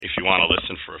want to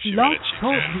listen for a few Blog minutes, you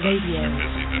Talk can. But Radio. if you're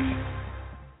busy, then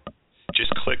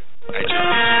just click.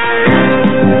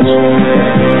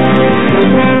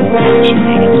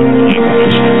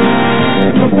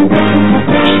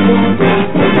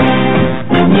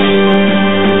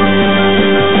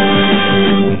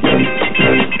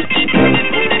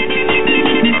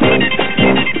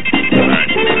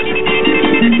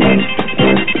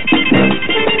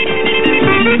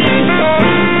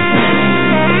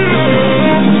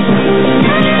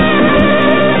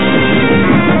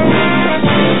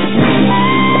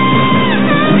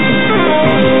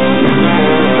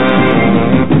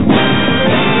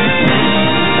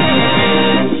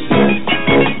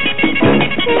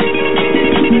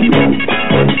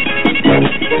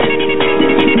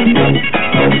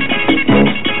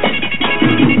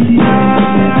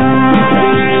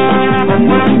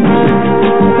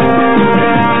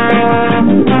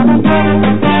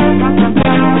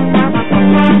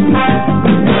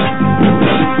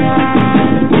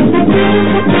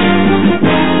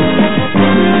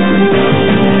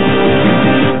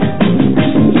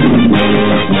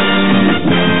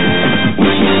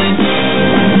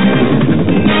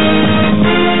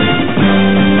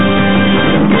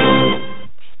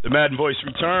 Madden Voice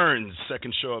returns,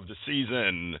 second show of the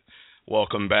season.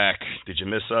 Welcome back. Did you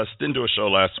miss us? Didn't do a show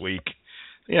last week.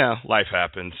 Yeah, life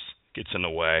happens. Gets in the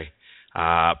way.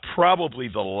 Probably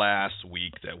the last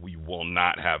week that we will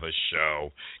not have a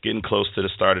show. Getting close to the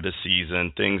start of the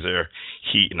season. Things are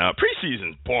heating up.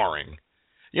 Preseason's boring.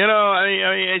 You know, I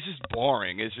mean, it's just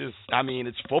boring. It's just, I mean,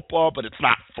 it's football, but it's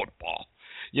not football.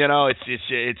 You know, it's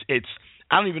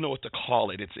I don't even know what to call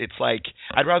it. It's like,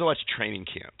 I'd rather watch training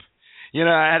camp. You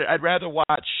know, I'd rather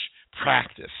watch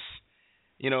practice,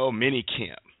 you know, mini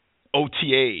camp,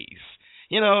 OTAs.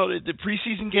 You know, the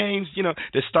preseason games, you know,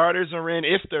 the starters are in,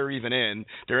 if they're even in.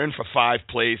 They're in for 5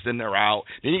 plays, then they're out.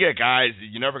 Then you get guys that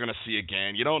you're never going to see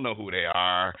again. You don't know who they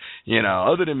are, you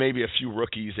know, other than maybe a few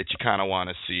rookies that you kind of want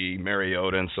to see,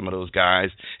 Mariota and some of those guys.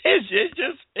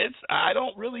 I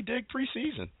don't really dig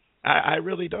preseason. I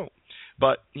really don't.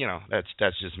 But, you know, that's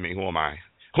just me. Who am I?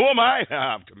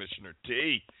 I'm Commissioner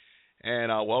T. And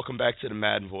welcome back to the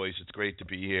Madden Voice. It's great to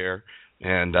be here.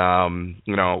 And,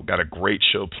 you know, got a great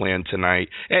show planned tonight.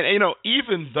 And, you know,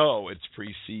 even though it's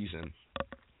preseason,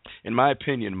 in my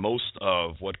opinion, most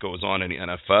of what goes on in the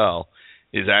NFL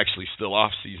is actually still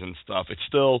off-season stuff.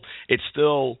 It's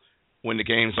still when the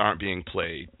games aren't being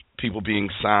played, people being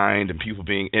signed and people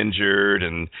being injured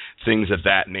and things of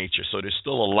that nature. So there's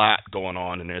still a lot going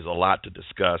on and there's a lot to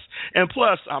discuss. And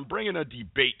plus, I'm bringing a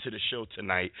debate to the show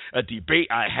tonight, a debate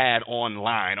I had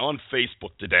online on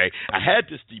Facebook today. I had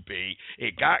this debate.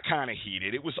 It got kind of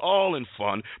heated. It was all in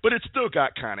fun, but it still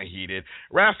got kind of heated.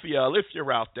 Raphael, if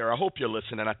you're out there, I hope you're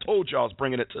listening. I told you I was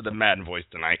bringing it to the Madden Voice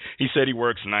tonight. He said he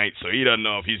works nights, so he doesn't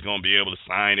know if he's going to be able to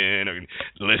sign in or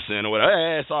listen or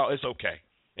whatever. It's okay.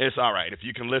 It's all right. If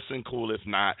you can listen, cool. If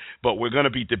not, but we're going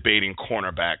to be debating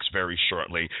cornerbacks very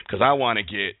shortly because I want to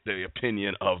get the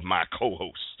opinion of my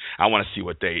co-hosts. I want to see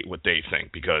what they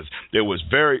think because there was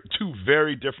two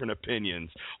very different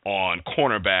opinions on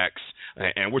cornerbacks,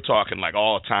 and we're talking like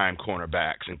all-time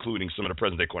cornerbacks, including some of the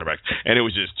present-day cornerbacks, and it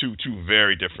was just two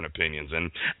very different opinions.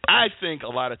 And I think a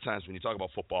lot of times when you talk about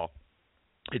football,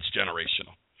 it's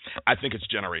generational. I think it's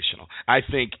generational. I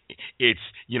think it's,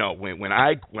 you know, when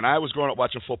I was growing up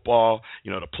watching football,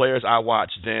 you know, the players I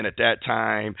watched then at that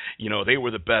time, you know, they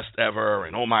were the best ever,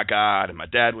 and oh my God, and my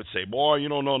dad would say, boy, you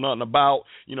don't know nothing about,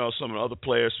 you know, some of the other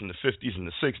players from the 50s and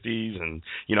the 60s, and,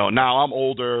 you know, now I'm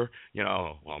older, you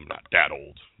know, well, I'm not that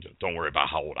old. Don't worry about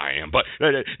how old I am, but,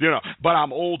 you know, but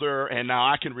I'm older, and now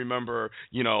I can remember,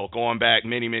 you know, going back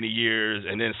many, many years,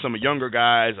 and then some younger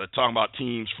guys are talking about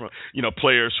teams from, you know,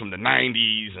 players from the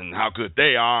 90s and how good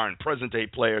they are and present-day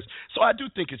players. So I do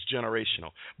think it's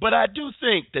generational. But I do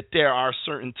think that there are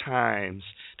certain times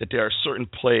that there are certain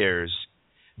players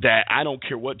that I don't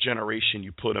care what generation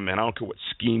you put them in. I don't care what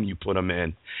scheme you put them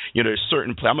in. You know, there's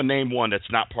certain play. I'm going to name one that's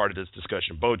not part of this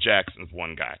discussion. Bo Jackson's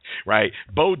one guy, right?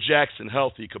 Bo Jackson,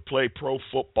 healthy, could play pro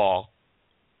football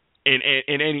in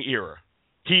any era.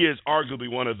 He is arguably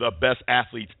one of the best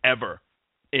athletes ever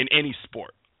in any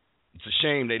sport. It's a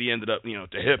shame that he ended up, you know,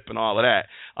 the hip and all of that.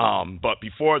 But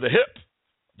before the hip,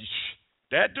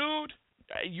 that dude,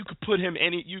 you could put him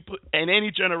in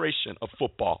any generation of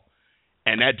football,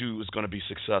 and that dude was going to be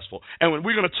successful. And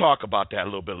we're going to talk about that a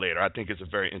little bit later. I think it's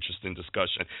a very interesting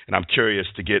discussion, and I'm curious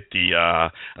to get the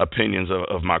opinions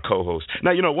of my co-host.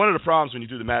 Now, you know, one of the problems when you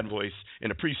do the Madden Voice in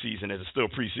the preseason is it's still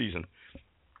preseason.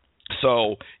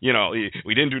 So,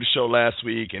 we didn't do the show last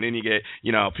week, and then you get,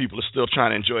 people are still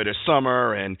trying to enjoy their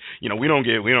summer, and we don't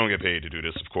get paid to do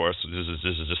this, of course. This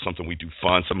is just something we do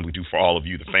fun, something we do for all of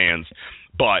you, the fans.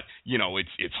 But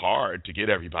it's hard to get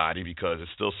everybody because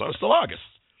it's still August.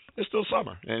 It's still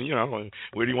summer, and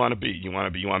where do you want to be? You want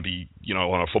to be on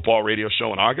a football radio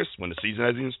show in August when the season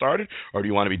hasn't even started, or do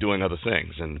you want to be doing other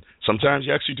things? And sometimes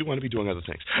you actually do want to be doing other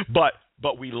things, but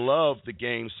we love the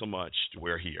game so much.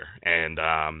 We're here, and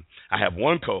I have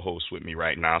one co-host with me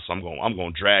right now, so I'm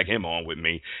going to drag him on with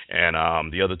me, and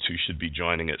the other two should be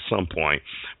joining at some point.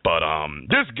 But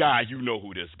this guy, you know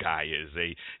who this guy is.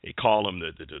 They call him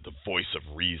the voice of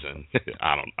reason.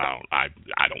 I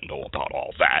don't know about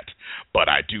all that, but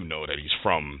I do know that he's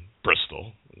from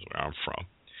Bristol, is where I'm from.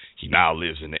 He now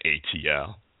lives in the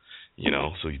ATL,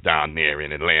 so he's down there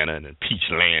in Atlanta and in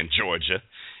Peachland, Georgia.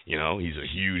 He's a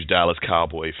huge Dallas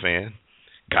Cowboy fan.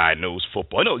 Guy knows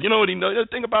football. No, what he knows? The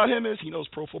thing about him is he knows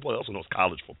pro football. He also knows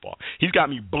college football. He's got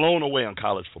me blown away on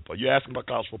college football. You ask him about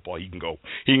college football, he can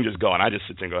just go, and I just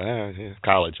sit there and go,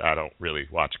 college. I don't really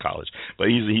watch college, but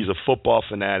he's a football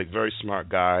fanatic, very smart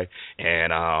guy,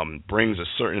 and brings a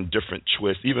certain different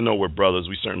twist. Even though we're brothers,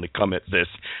 we certainly come at this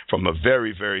from a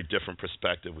very, very different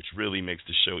perspective, which really makes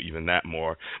the show even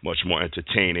much more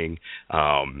entertaining.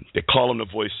 They call him the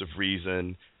voice of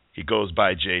reason. He goes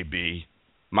by JB.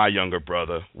 My younger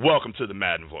brother. Welcome to the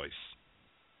Madden Voice.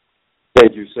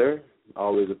 Thank you, sir.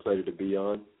 Always a pleasure to be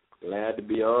on. Glad to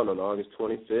be on August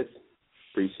 25th.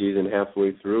 Pre-season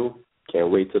halfway through.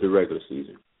 Can't wait till the regular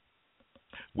season.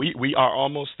 We are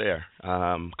almost there.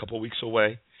 A couple of weeks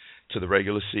away to the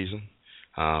regular season.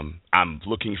 I'm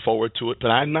looking forward to it,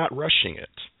 but I'm not rushing it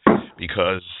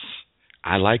because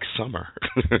I like summer.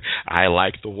 I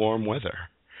like the warm weather,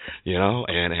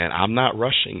 and I'm not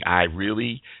rushing. I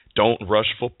really don't rush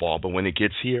football, but when it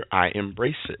gets here, I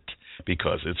embrace it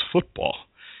because it's football,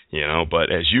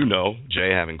 But as you know,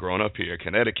 Jay, having grown up here in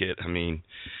Connecticut, I mean,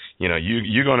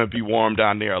 you're going to be warm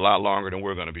down there a lot longer than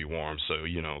we're going to be warm. So,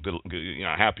 good,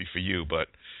 happy for you. But,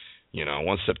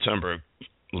 once September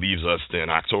leaves us, then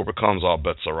October comes, all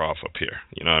bets are off up here.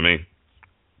 You know what I mean?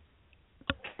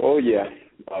 Oh, yeah.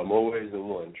 More ways than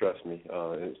one, trust me.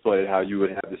 It's funny how you would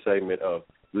have the segment of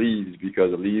leaves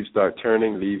because the leaves start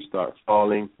turning, leaves start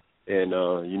falling, and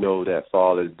that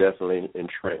fall is definitely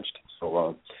entrenched.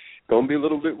 So going to be a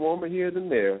little bit warmer here than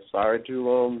there. Sorry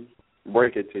to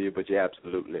break it to you, but you're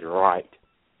absolutely right.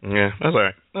 Yeah, that's all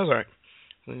right. That's all right.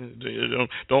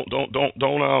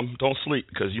 Don't sleep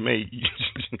because you may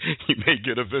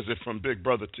get a visit from Big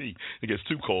Brother T. It gets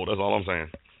too cold. That's all I'm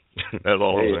saying. That's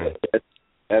all I'm saying.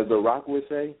 As The Rock would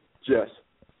say, just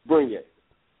bring it.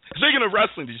 Speaking of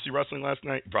wrestling, did you see wrestling last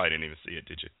night? You probably didn't even see it,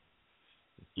 did you?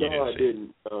 No, I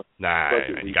didn't. Nah,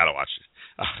 man, you gotta watch it.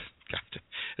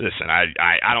 Listen,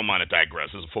 I don't mind to digress.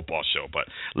 It's a football show, but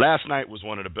last night was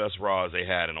one of the best Raws they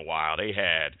had in a while. They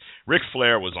had Ric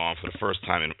Flair was on for the first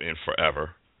time in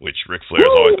forever, which Ric Flair is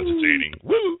always entertaining.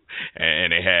 Woo!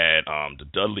 And they had the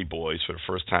Dudley Boys for the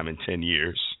first time in 10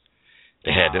 years.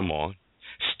 They had them on.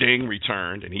 Sting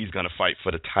returned, and he's gonna fight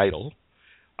for the title.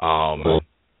 Yeah,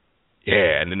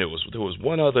 and then there was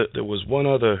one other.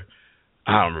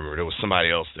 I don't remember. There was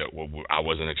somebody else that I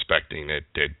wasn't expecting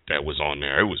that was on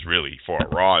there. It was really, for a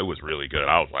Raw, it was really good.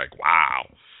 I was like, wow,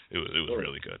 it was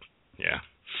really good. Yeah,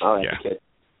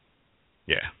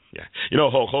 yeah.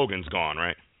 Hulk Hogan's gone,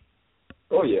 right?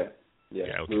 Oh yeah.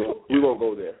 Okay. We won't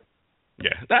go there.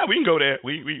 Yeah, we can go there.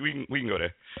 We can go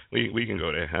there. We can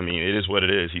go there. I mean, it is what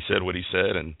it is. He said what he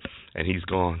said, and he's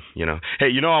gone.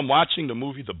 Hey, I'm watching the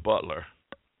movie The Butler.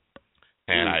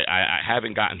 And I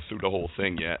haven't gotten through the whole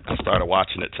thing yet. I started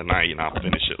watching it tonight, and I'll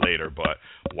finish it later. But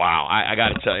wow, I got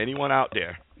to tell anyone out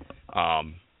there,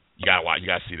 you gotta watch. You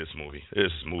gotta see this movie.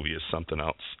 This movie is something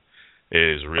else. It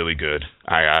is really good.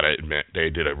 I gotta admit, they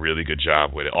did a really good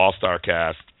job with it. All-star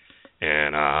cast,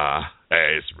 and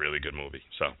it's a really good movie.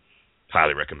 So,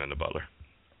 highly recommend The Butler.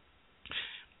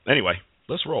 Anyway,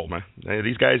 let's roll, man.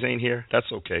 These guys ain't here. That's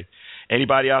okay.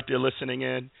 Anybody out there listening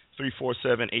in?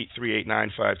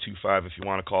 347-838-9525 if you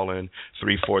want to call in.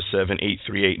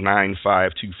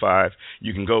 347-838-9525.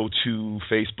 You can go to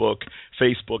Facebook,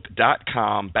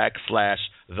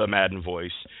 facebook.com/The Madden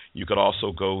Voice. You could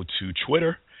also go to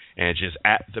Twitter and just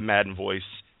 @The Madden Voice,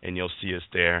 and you'll see us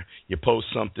there. You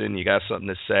post something, you got something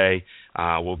to say,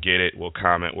 we'll get it, we'll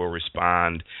comment, we'll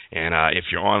respond. And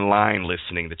if you're online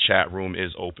listening, the chat room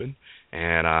is open.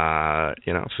 And,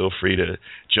 feel free to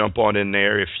jump on in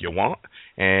there if you want.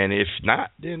 And if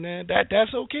not, then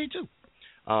that's okay too.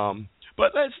 But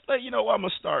But what I'm gonna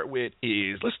start with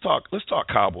is let's talk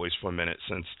Cowboys for a minute,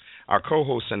 since our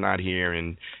co-hosts are not here,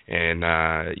 and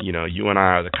you and I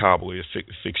are the Cowboys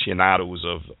aficionados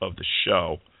of the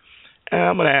show. And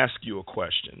I'm gonna ask you a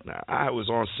question. Now, I was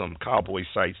on some Cowboy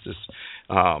sites this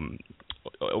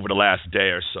over the last day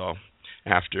or so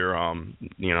after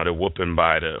the whooping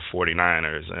by the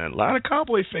 49ers, and a lot of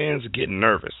Cowboy fans are getting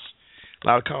nervous. A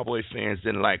lot of Cowboy fans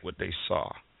didn't like what they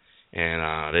saw,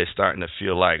 and they're starting to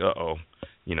feel like,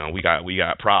 we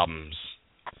got problems,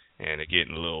 and they're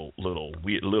getting a little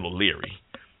leery.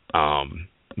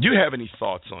 Do you have any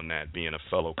thoughts on that, being a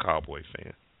fellow Cowboy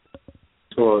fan?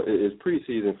 Well, it's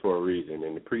preseason for a reason,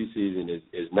 and the preseason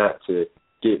is not to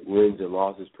get wins and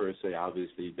losses per se.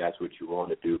 Obviously, that's what you want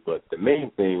to do, but the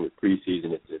main thing with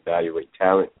preseason is to evaluate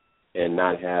talent and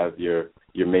not have your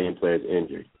main players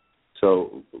injured.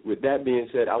 So with that being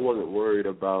said, I wasn't worried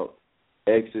about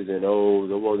X's and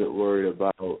O's. I wasn't worried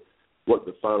about what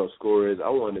the final score is. I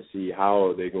wanted to see how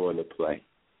are they going to play.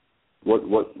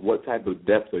 What type of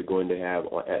depth they're going to have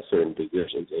at certain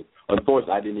positions. And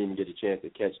unfortunately, I didn't even get a chance to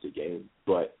catch the game.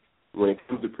 But when it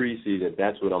comes to preseason,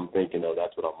 that's what I'm thinking of.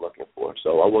 That's what I'm looking for.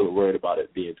 So I wasn't worried about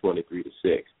it being 23-6.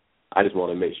 I just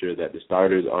want to make sure that the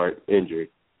starters aren't injured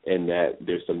and that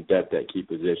there's some depth at key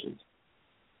positions.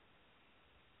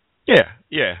 Yeah.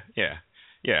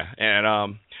 And,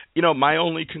 my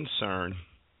only concern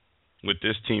with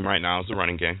this team right now is the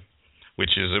running game,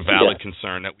 which is a valid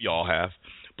concern that we all have.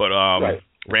 But right.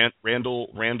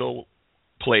 Randall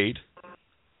played.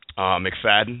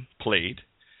 McFadden played.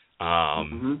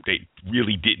 They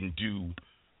really didn't do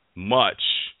much,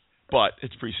 but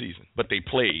it's preseason. But they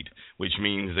played, which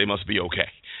means they must be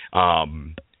okay.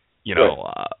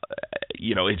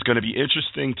 It's going to be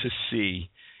interesting to see.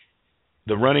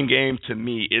 The running game, to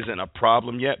me, isn't a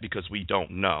problem yet because we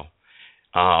don't know.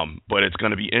 But it's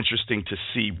going to be interesting to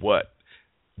see what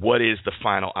is the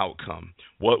final outcome.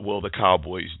 What will the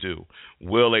Cowboys do?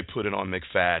 Will they put it on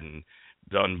McFadden,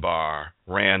 Dunbar,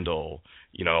 Randall,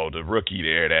 the rookie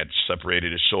there that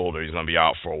separated his shoulder? He's going to be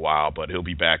out for a while, but he'll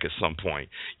be back at some point.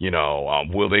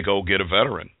 Will they go get a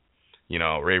veteran?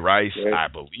 Ray Rice, I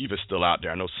believe, is still out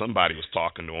there. I know somebody was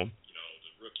talking to him.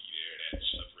 The rookie there that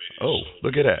separated his shoulder.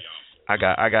 Look at that.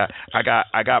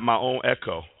 I got my own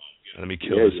echo. Let me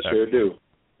kill this echo. Sure do.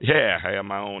 Yeah, I have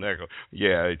my own echo.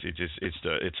 Yeah,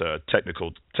 it's a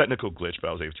technical glitch, but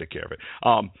I was able to take care of it.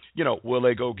 Will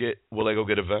they go get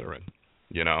a veteran?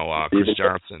 Chris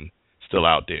Johnson still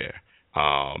out there.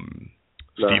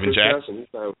 Steven Jackson.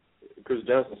 Chris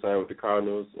Johnson signed with the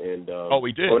Cardinals, and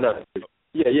we did.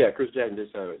 Chris Jackson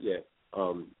did sign with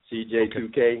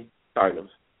CJ2K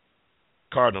Cardinals.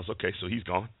 Cardinals. Okay, so he's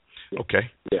gone. Yeah.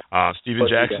 Okay. Yeah. Steven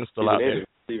Jackson still out there.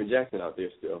 Steven Jackson out there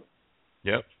still.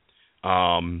 Yep.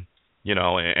 And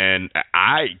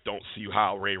I don't see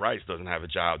how Ray Rice doesn't have a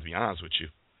job, to be honest with you.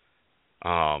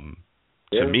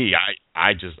 To me,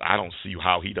 I don't see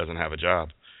how he doesn't have a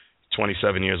job.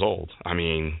 27 years old. I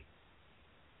mean,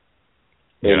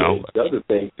 the other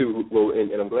thing too. Well,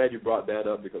 and I'm glad you brought that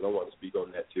up because I want to speak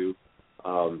on that too.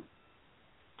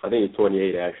 I think he's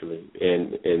 28 actually,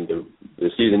 and the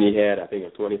season he had, I think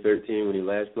in 2013 when he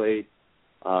last played,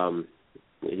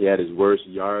 he had his worst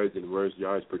yards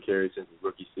per carry since his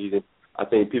rookie season. I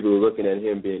think people are looking at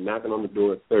him being knocking on the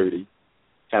door at 30,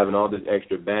 having all this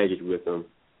extra baggage with him.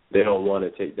 They don't want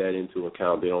to take that into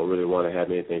account. They don't really want to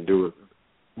have anything to do with him.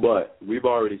 But we've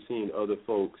already seen other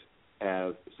folks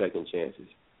have second chances.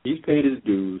 He's paid his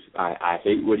dues. I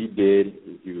hate what he did.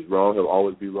 He was wrong. He'll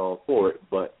always be wrong for it.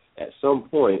 But at some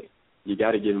point, you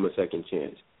got to give him a second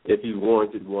chance. If he's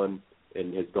warranted one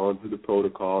and has gone through the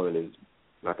protocol and is,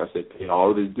 like I said, paid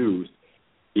all of his dues,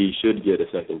 he should get a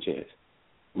second chance.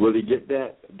 Will he get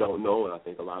that? Don't know, and I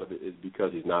think a lot of it is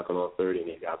because he's knocking on 30 and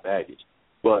he's got baggage.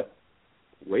 But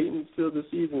wait until the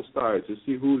season starts to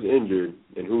see who's injured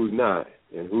and who's not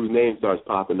and whose name starts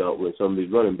popping up when some of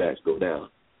these running backs go down.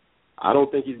 I don't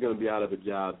think he's going to be out of a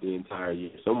job the entire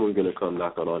year. Someone's going to come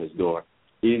knocking on his door.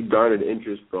 He's garnered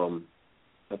interest from,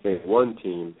 I think one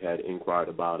team had inquired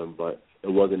about him, but it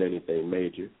wasn't anything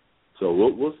major. So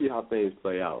we'll see how things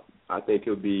play out. I think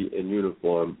he'll be in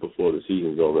uniform before the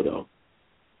season's over, though.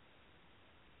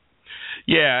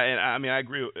 Yeah, and I mean I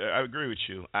agree with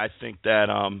you. I think that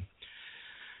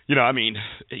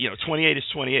 28 is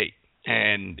 28,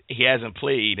 and he hasn't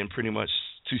played in pretty much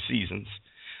 2 seasons.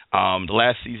 The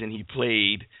last season he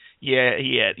played, he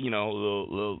had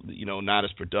not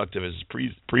as productive as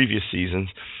previous seasons,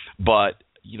 but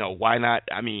why not?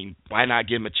 I mean, why not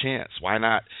give him a chance? Why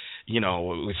not?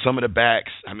 With some of the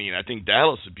backs, I mean, I think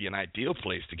Dallas would be an ideal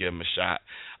place to give him a shot.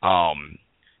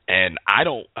 And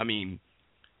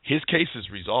his case is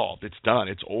resolved. It's done.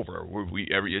 It's over.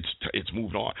 It's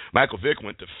moved on. Michael Vick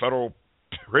went to federal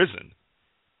prison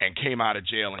and came out of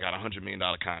jail and got a $100 million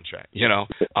contract.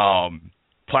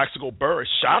 Plaxico Burress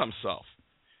shot himself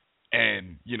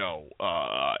and,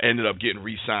 ended up getting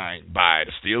re-signed by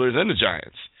the Steelers and the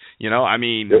Giants.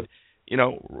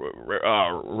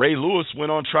 Ray Lewis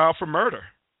went on trial for murder,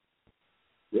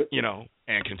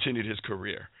 and continued his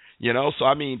career.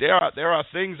 So there are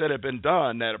things that have been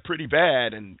done that are pretty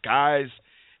bad, and guys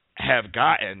have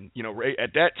gotten.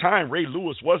 At that time, Ray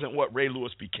Lewis wasn't what Ray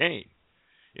Lewis became.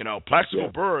 Plaxico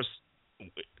Burress,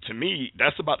 to me,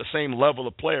 that's about the same level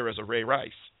of player as a Ray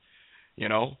Rice.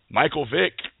 Michael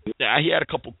Vick, he had a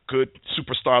couple good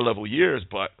superstar level years,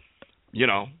 but he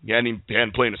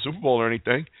hadn't played in the Super Bowl or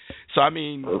anything. So I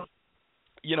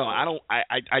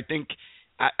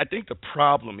think the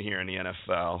problem here in the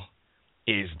NFL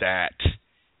is that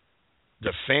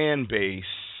the fan base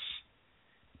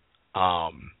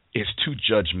is too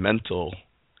judgmental,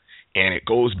 and it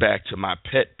goes back to my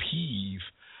pet peeve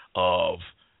of,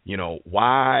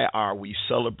 why are we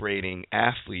celebrating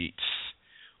athletes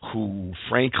who,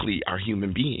 frankly, are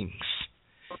human beings?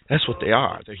 That's what they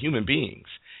are. They're human beings,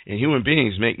 and human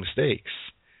beings make mistakes.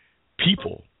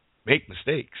 People make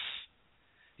mistakes,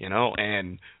 and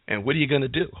what are you going to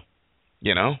do?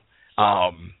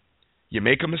 You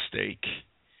make a mistake,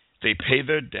 they pay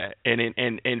their debt,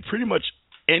 and pretty much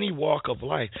any walk of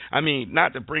life.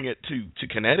 Not to bring it to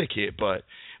Connecticut, but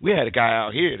we had a guy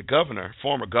out here, the governor,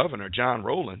 former governor, John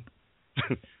Rowland,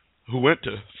 who went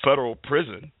to federal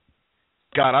prison,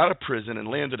 got out of prison and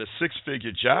landed a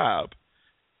six-figure job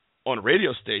on a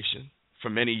radio station for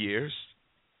many years,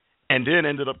 and then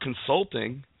ended up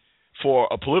consulting for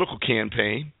a political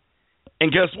campaign.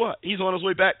 And guess what? He's on his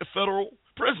way back to federal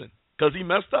prison because he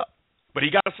messed up. But he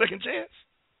got a second chance.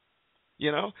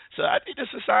 So I think the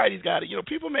society's got it.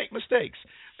 People make mistakes.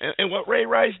 And what Ray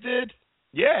Rice did,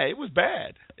 it was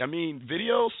bad.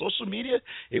 Video, social media,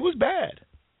 it was bad.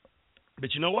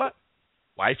 But you know what?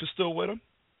 Wife is still with him.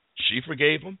 She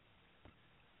forgave him.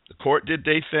 The court did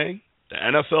their thing. The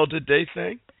NFL did their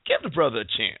thing. Give the brother a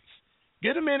chance.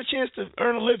 Give the man a chance to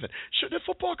earn a living. Sure, the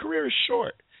football career is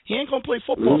short. He ain't going to play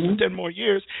football for 10 more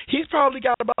years. He's probably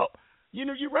got about,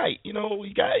 you're right. He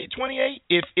got 28.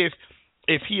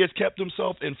 If he has kept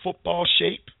himself in football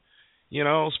shape,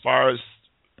 as far as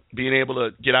being able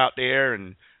to get out there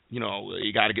and, you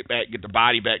got to get the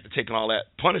body back to taking all that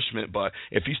punishment. But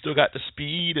if he still got the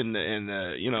speed and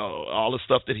all the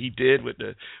stuff that he did with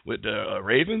the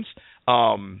Ravens,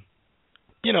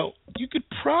 you could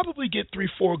probably get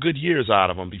 3-4 good years out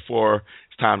of him before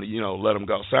it's time to, let him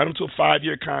go. Sign him to a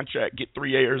 5-year contract, get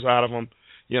 3 years out of him,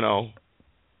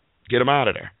 get him out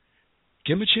of there.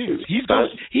 Give him a chance. He's going.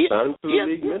 Sign him to a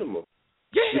league minimum.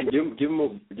 Yeah. Give him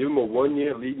a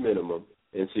 1-year league minimum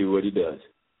and see what he does.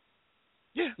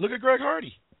 Yeah. Look at Greg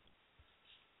Hardy.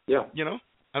 Yeah.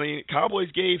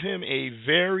 Cowboys gave him a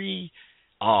very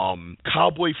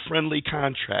cowboy-friendly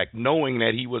contract, knowing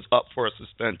that he was up for a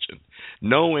suspension,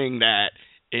 knowing that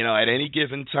at any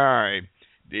given time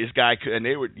this guy could, and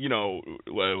they were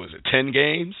what was it, 10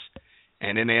 games,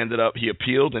 and then he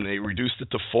appealed and they reduced it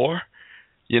to 4.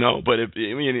 But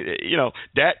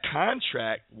that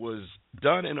contract was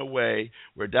done in a way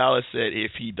where Dallas said,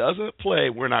 if he doesn't play,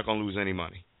 we're not going to lose any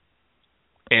money.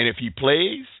 And if he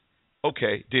plays,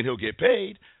 okay, then he'll get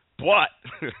paid. But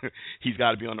he's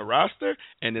got to be on the roster,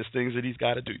 and there's things that he's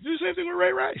got to do. Do the same thing with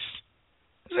Ray Rice.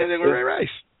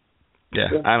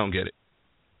 Yeah, I don't get it.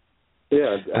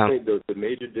 Yeah, I think the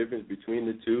major difference between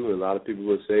the two, and a lot of people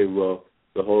will say, well,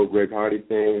 the whole Greg Hardy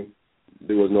thing,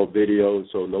 there was no video,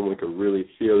 so no one could really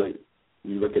feel it.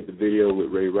 You look at the video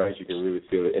with Ray Rice, you can really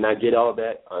feel it. And I get all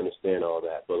that. I understand all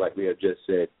that. But like we have just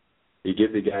said, you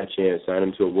give the guy a chance, sign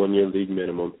him to a 1-year league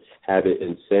minimum, have an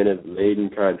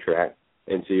incentive-laden contract,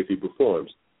 and see if he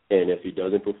performs. And if he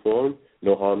doesn't perform,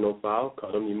 no harm, no foul,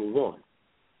 cut him, you move on.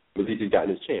 But at least he's gotten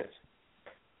his chance.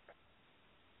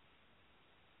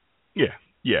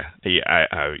 Yeah,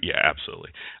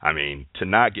 absolutely. To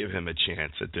not give him a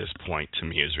chance at this point, to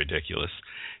me, is ridiculous.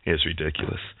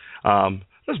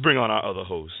 Let's bring on our other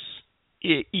host,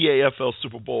 EAFL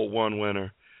Super Bowl I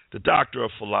winner, the doctor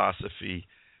of philosophy,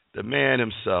 the man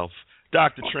himself,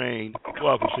 Dr. Train.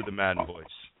 Welcome to the Madden Voice.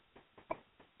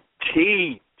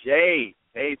 TJ,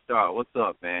 KStarr, what's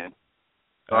up, man?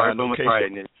 Sorry for my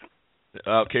tardiness.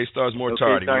 KStarr's more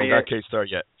tardy. We don't got KStarr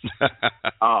yet.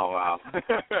 Oh, wow.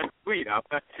 Sweet.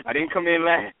 I didn't come in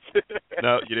last.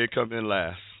 No, you didn't come in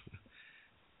last.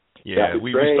 Yeah,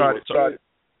 we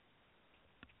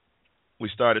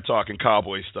started talking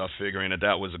Cowboy stuff, figuring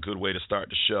that was a good way to start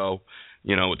the show.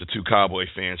 with the two Cowboy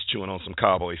fans chewing on some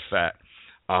Cowboy fat.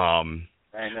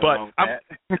 But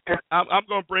I'm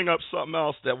going to bring up something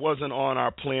else that wasn't on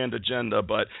our planned agenda,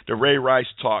 but the Ray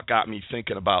Rice talk got me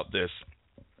thinking about this.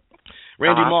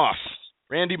 Randy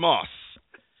Moss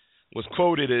was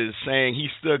quoted as saying he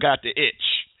still got the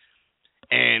itch,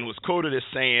 and was quoted as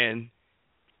saying,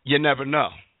 "You never know."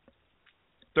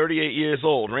 38 years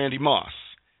old, Randy Moss.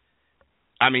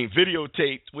 I mean,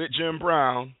 videotaped with Jim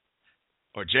Brown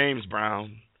or James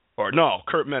Brown, or no,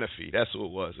 Kurt Menefee. That's who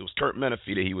it was. It was Kurt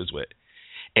Menefee that he was with.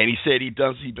 And he said he'd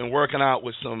been working out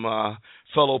with some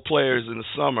fellow players in the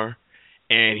summer,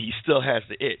 and he still has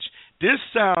the itch. This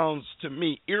sounds to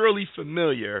me eerily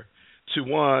familiar to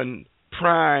one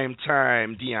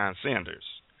prime-time Deion Sanders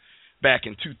back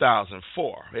in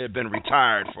 2004. He had been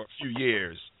retired for a few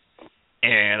years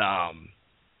and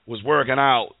was working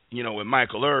out, with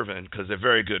Michael Irvin because they're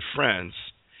very good friends.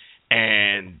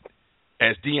 And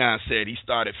as Deion said, he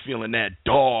started feeling that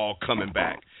dog coming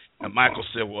back. And Michael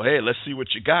said, well, hey, let's see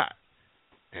what you got.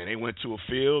 And they went to a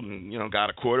field and, got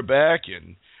a quarterback.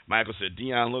 And Michael said,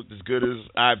 Deion looked as good as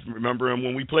I remember him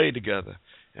when we played together.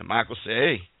 And Michael said,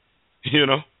 hey,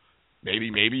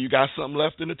 maybe you got something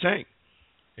left in the tank.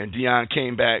 And Deion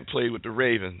came back, played with the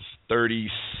Ravens,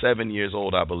 37 years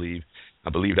old, I believe. I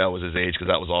believe that was his age because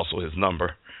that was also his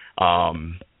number.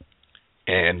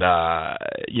 And by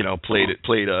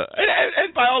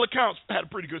all accounts had a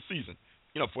pretty good season.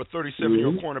 For a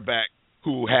 37-year-old cornerback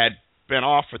who had been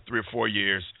off for 3 or 4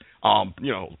 years,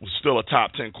 was still a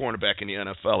top 10 cornerback in the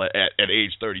NFL at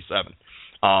age 37.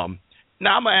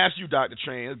 Now I'm gonna ask you, Dr.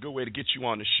 Train, a good way to get you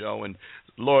on the show, and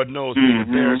Lord knows, being a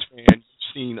Bears fan, you've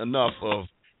seen enough of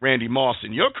Randy Moss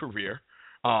in your career.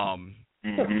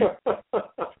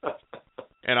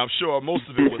 And I'm sure most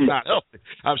of it was not healthy.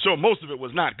 I'm sure most of it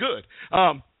was not good.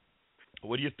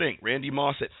 What do you think? Randy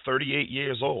Moss at 38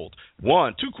 years old.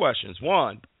 2 questions.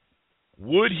 1,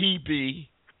 would he be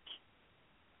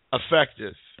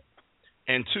effective?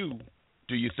 And 2,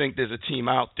 do you think there's a team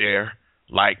out there,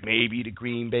 like maybe the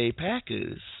Green Bay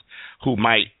Packers, who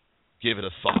might give it a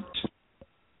thought?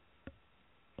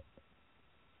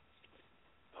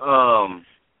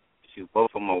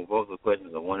 Both of the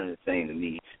questions are one and the same to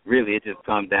me. Really, it just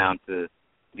comes down to,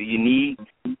 do you need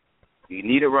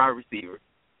a wide receiver?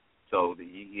 So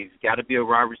you've got to be a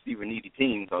wide receiver needy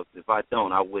team, because if I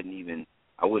don't, I wouldn't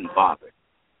bother.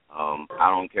 I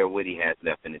don't care what he has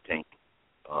left in the tank.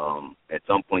 At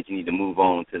some point, you need to move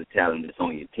on to the talent that's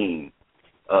on your team.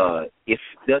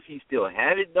 Does he still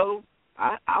have it though?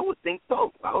 I would think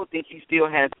so. I would think he still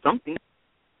has something.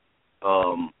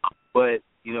 But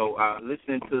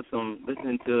listening to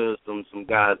some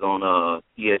guys on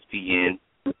ESPN,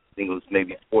 I think it was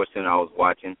maybe SportsCenter I was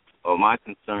watching. My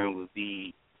concern would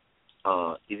be,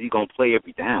 is he gonna play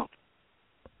every down?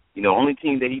 Only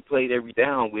team that he played every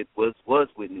down with was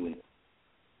with New England.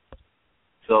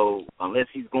 So unless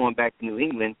he's going back to New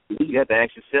England, you have to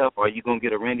ask yourself, are you gonna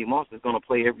get a Randy Moss that's gonna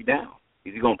play every down?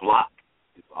 Is he gonna block?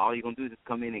 If all you're gonna do is just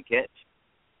come in and catch?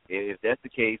 If that's the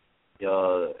case,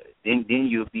 then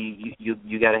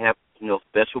you got to have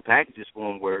special packages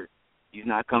for him where he's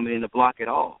not coming in to block at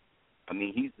all. I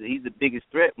mean, he's the biggest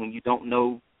threat when you don't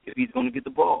know if he's going to get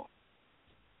the ball.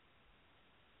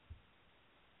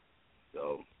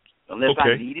 So unless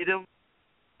I needed him,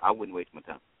 I wouldn't waste my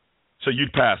time. So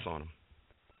you'd pass on him.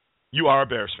 You are a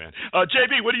Bears fan.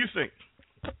 JB, what do you think?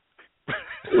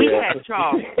 We had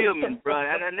Charles Tillman, bro.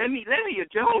 Let me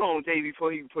hold on, JB,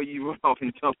 before you run off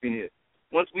and jump in here.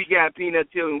 Once we got Peanut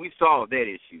Tillman, we solved that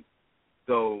issue.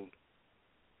 So,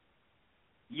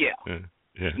 yeah.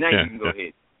 Now you can go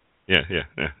ahead. Yeah.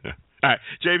 All right,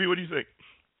 JB, what do you think?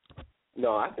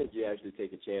 No, I think you actually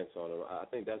take a chance on him. I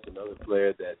think that's another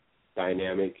player that's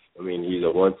dynamic. I mean, he's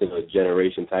a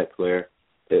once-in-a-generation type player.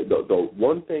 The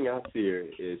one thing I fear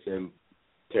is him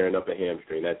tearing up a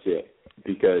hamstring. That's it.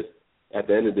 Because at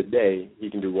the end of the day, he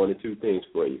can do one of 2 things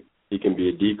for you. He can be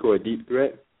a decoy deep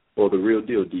threat or the real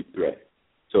deal deep threat.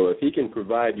 So if he can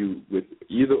provide you with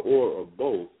either or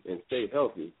both and stay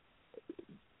healthy,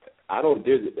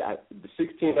 the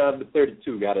 16 out of the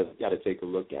 32 got to take a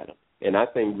look at him. And I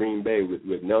think Green Bay,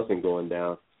 with Nelson going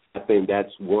down, I think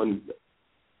that's one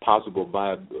possible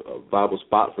viable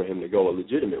spot for him to go, a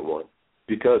legitimate one,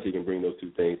 because he can bring those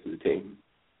 2 things to the team.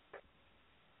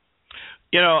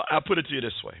 I'll put it to you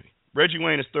this way. Reggie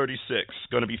Wayne is 36,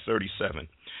 going to be 37.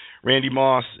 Randy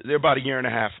Moss, they're about a year and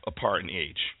a half apart in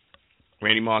age.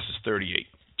 Randy Moss is 38,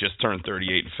 just turned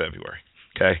 38 in February,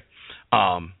 okay?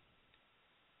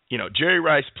 Jerry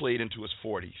Rice played into his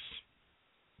 40s.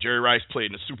 Jerry Rice played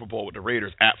in the Super Bowl with the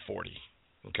Raiders at 40,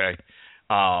 okay?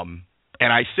 And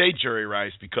I say Jerry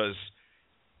Rice because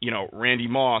Randy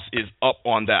Moss is up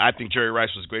on that. I think Jerry Rice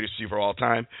was the greatest receiver of all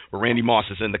time, but Randy Moss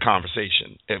is in the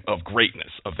conversation of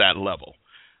greatness of that level.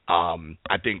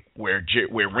 I think where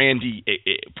Randy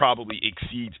probably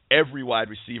exceeds every wide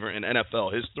receiver in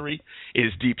NFL history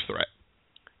is deep threat.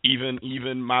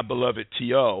 Even my beloved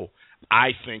T.O.,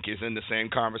 I think, is in the same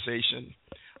conversation.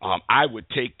 I would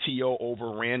take T.O.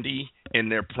 over Randy in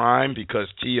their prime because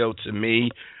T.O., to me,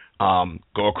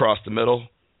 go across the middle.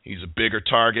 He's a bigger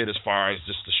target as far as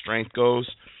just the strength goes.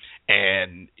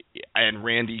 And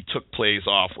Randy took plays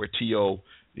off where T.O.,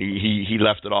 he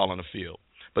left it all on the field.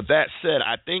 But that said,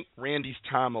 I think Randy's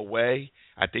time away,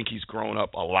 I think he's grown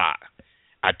up a lot.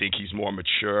 I think he's more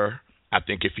mature. I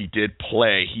think if he did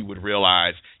play, he would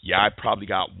realize, I probably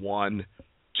got 1-2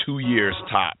 years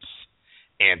tops,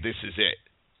 and this is it.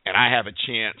 And I have a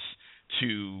chance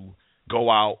to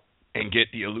go out and get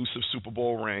the elusive Super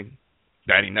Bowl ring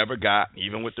that he never got,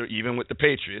 even with the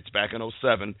Patriots back in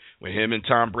 2007, when him and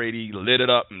Tom Brady lit it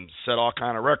up and set all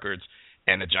kind of records,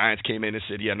 and the Giants came in and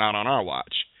said, not on our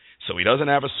watch. So he doesn't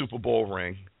have a Super Bowl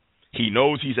ring. He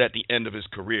knows he's at the end of his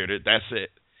career. That's it.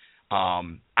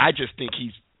 I just think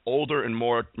he's older and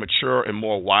more mature and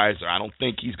more wiser. I don't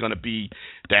think he's going to be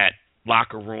that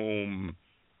locker room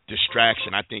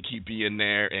distraction. I think he'd be in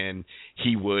there and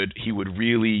he would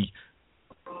really,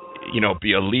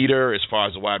 be a leader as far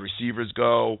as the wide receivers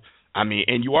go. I mean,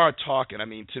 and you are talking,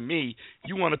 to me,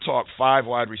 you want to talk 5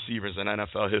 wide receivers in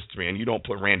NFL history and you don't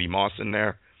put Randy Moss in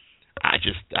there,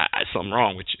 something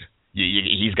wrong with you.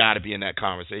 He's got to be in that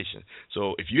conversation.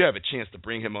 So if you have a chance to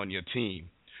bring him on your team,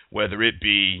 whether it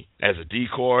be as a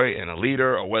decoy and a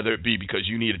leader or whether it be because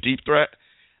you need a deep threat,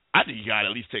 I think you got to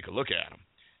at least take a look at him.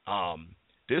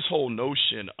 This whole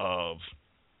notion of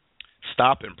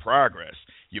stopping progress,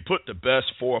 you put the best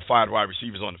 4 or 5 wide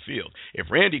receivers on the field. If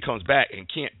Randy comes back and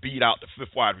can't beat out the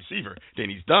 5th wide receiver, then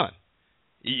he's done.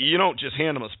 You don't just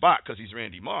hand him a spot because he's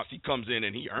Randy Moss. He comes in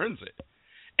and he earns it.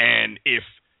 And if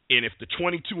the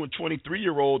 22 and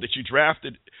 23-year-old that you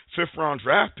drafted, 5th-round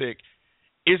draft pick,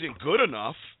 isn't good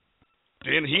enough,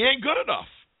 then he ain't good enough.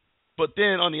 But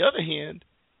then, on the other hand,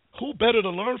 who better to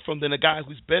learn from than a guy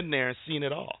who's been there and seen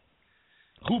it all?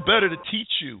 Who better to teach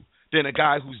you than a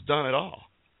guy who's done it all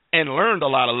and learned a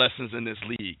lot of lessons in this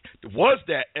league? Was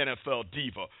that NFL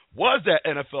diva? Was that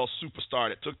NFL superstar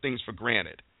that took things for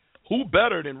granted? Who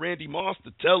better than Randy Moss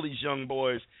to tell these young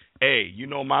boys, hey, you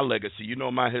know my legacy, you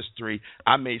know my history,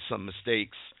 I made some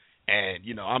mistakes, and,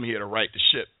 I'm here to right the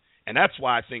ship. And that's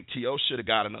why I think T.O. should have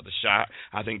got another shot.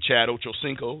 I think Chad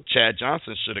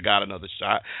Johnson should have got another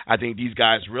shot. I think these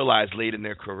guys realized late in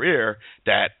their career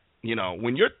that,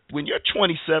 when you're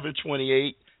 27,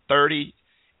 28, 30,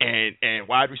 and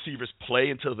wide receivers play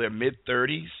until their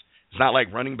mid-30s, it's not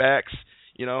like running backs,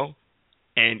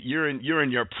 and you're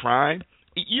in your prime,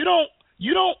 you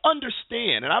don't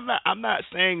understand. And I'm not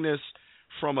saying this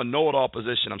from a know-it-all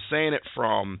position. I'm saying it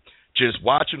from just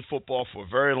watching football for a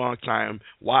very long time,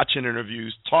 watching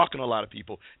interviews, talking to a lot of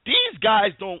people. These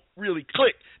guys don't really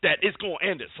click that it's going to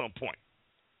end at some point.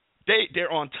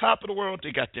 They're on top of the world.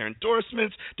 They got their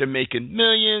endorsements. They're making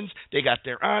millions. They got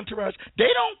their entourage.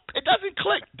 It doesn't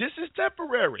click. This is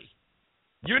temporary.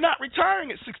 You're not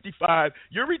retiring at 65.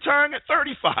 You're retiring at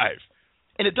 35.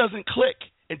 And it doesn't click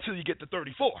until you get to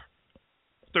 34,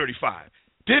 35.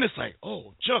 Then it's like,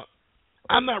 oh, jump.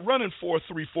 I'm not running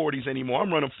 4.340s anymore.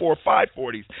 I'm running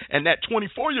 4.540s. And that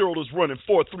 24-year-old is running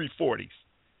 4.340s.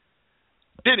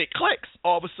 Then it clicks.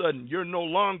 All of a sudden, you're no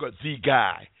longer the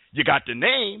guy. You got the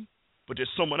name, but there's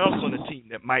someone else on the team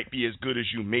that might be as good as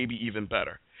you, maybe even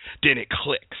better. Then it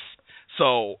clicks.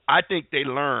 So I think they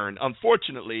learn.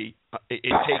 Unfortunately, it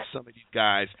takes some of these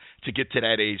guys to get to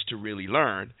that age to really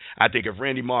learn. I think if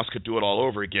Randy Moss could do it all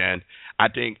over again, I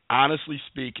think, honestly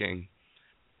speaking,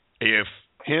 if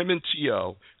him and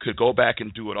T.O. could go back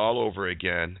and do it all over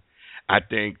again, I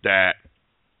think that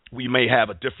we may have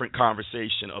a different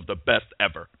conversation of the best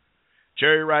ever.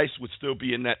 Jerry Rice would still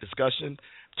be in that discussion.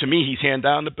 To me, he's hand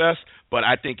down the best, but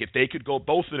I think if they could go,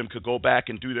 both of them could go back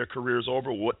and do their careers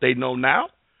over what they know now,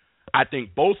 I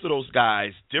think both of those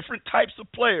guys, different types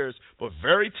of players, but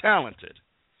very talented,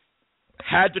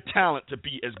 had the talent to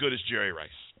be as good as Jerry Rice.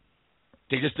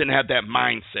 They just didn't have that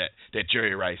mindset that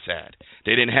Jerry Rice had.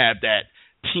 They didn't have that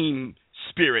team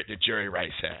spirit that Jerry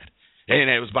Rice had. And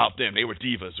it was about them. They were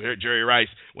divas. Jerry Rice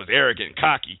was arrogant and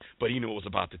cocky, but he knew it was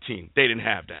about the team. They didn't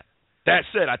have that. That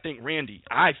said, I think Randy,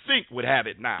 would have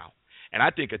it now. And I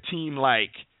think a team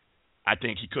like, I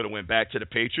think he could have went back to the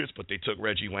Patriots, but they took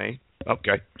Reggie Wayne.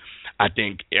 Okay. I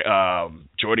think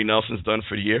Jordy Nelson's done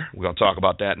for the year. We're going to talk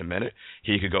about that in a minute.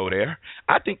 He could go there.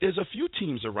 I think there's a few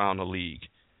teams around the league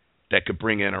that could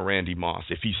bring in a Randy Moss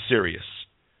if he's serious.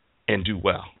 and do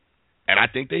well. And I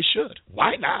think they should.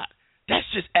 Why not? That's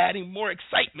just adding more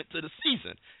excitement to the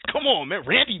season. Come on, man.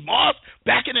 Randy Moss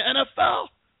back in the NFL?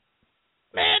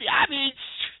 Man, I mean,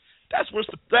 that's worth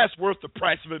the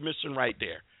price of admission right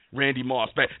there. Randy Moss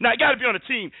back. Now, you got to be on a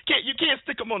team. You can't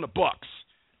stick him on the Bucks.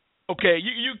 Okay,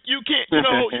 you can't,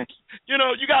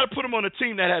 you got to put him on a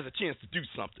team that has a chance to do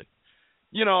something.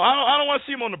 I don't want to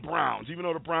see him on the Browns, even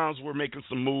though the Browns were making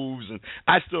some moves, and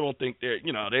I still don't think they're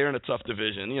in a tough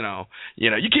division. You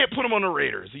can't put him on the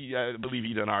Raiders. I believe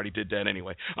he already did that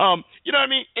anyway. You know what I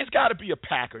mean? It's got to be a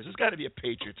Packers. It's got to be a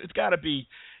Patriots. It's got to be,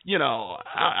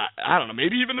 I don't know,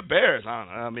 maybe even the Bears. I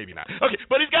don't know, maybe not. Okay,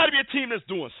 but it's got to be a team that's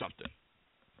doing something.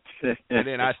 And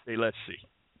then I say, let's see.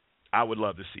 I would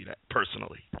love to see that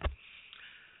personally.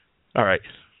 All right,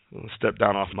 I'll step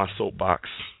down off my soapbox.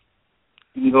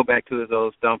 You can go back to his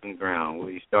old stomping ground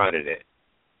where he started at.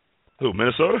 Who,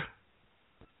 Minnesota?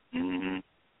 Mm-hmm.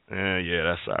 Yeah,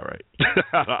 that's all right.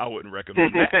 I wouldn't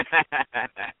recommend that.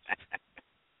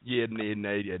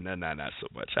 No, not so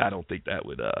much. I don't think that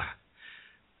would.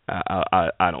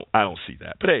 I don't see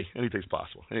that. But hey, anything's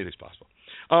possible.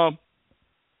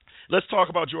 Let's talk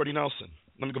about Jordy Nelson.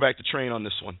 Let me go back to Train on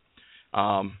this one.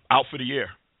 Out for the year.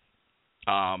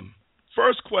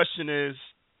 First question is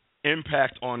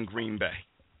impact on Green Bay.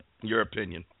 Your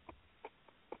opinion?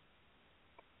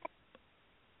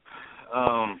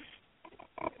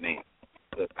 Man,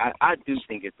 look, I do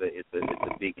think it's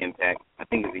a big impact. I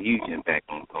think it's a huge impact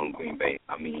on Green Bay.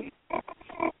 I mean,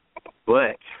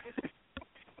 but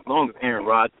as long as Aaron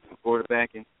Rodgers is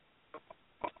quarterbacking,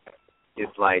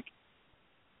 it's like,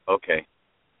 okay,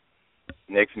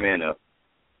 next man up.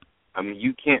 I mean,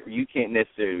 you can't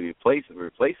necessarily replace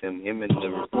him. Him and the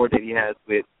rapport that he has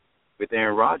with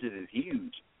Aaron Rodgers is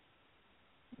huge.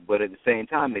 But at the same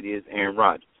time, it is Aaron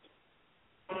Rodgers.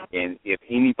 And if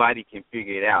anybody can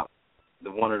figure it out,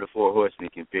 the one of the four horsemen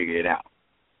can figure it out.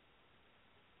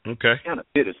 Okay. It's kind of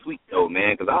bittersweet though,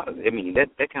 man, because I mean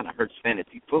that kind of hurts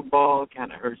fantasy football.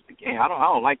 Kind of hurts the game. I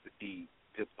don't like to see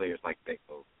good players like that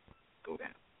go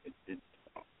down.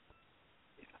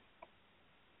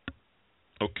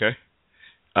 Okay.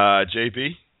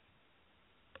 JB?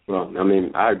 Well, I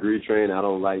mean, I agree, Train. I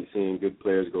don't like seeing good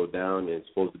players go down. It's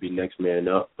supposed to be next man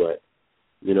up. But,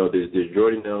 there's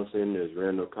Jordy Nelson, there's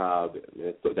Randall Cobb.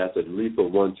 That's a lethal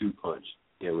 1-2 punch.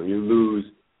 And when you lose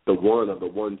the one of the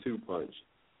 1-2 punch,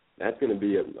 that's going to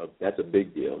be that's a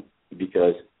big deal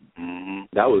because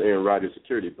that was Aaron Rodgers'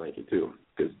 security blanket, too.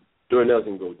 Because Jordy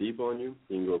Nelson can go deep on you.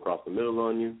 He can go across the middle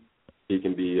on you. He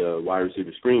can be a wide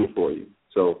receiver screen for you.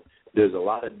 So there's a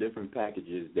lot of different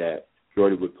packages that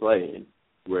Jordy would play in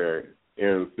where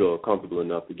Aaron would feel comfortable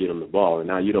enough to get him the ball. And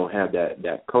now you don't have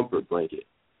that comfort blanket.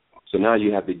 So now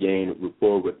you have to gain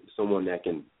rapport with someone that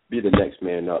can be the next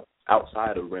man up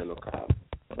outside of Randall Cobb.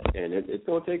 And it's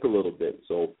going to take a little bit.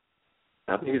 So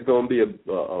I think it's going to be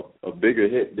a bigger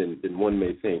hit than one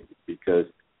may think because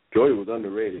Jordy was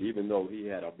underrated. Even though he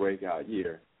had a breakout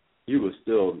year, he was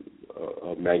still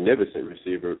a magnificent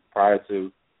receiver prior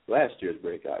to last year's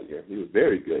breakout year. He was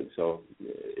very good. So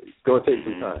it's going to take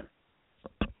some time.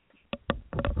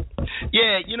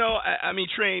 Yeah, I mean,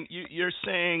 Train, you're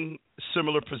saying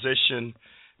similar position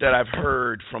that I've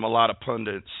heard from a lot of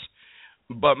pundits.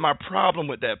 But my problem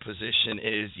with that position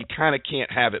is you kind of can't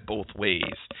have it both ways.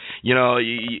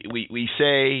 We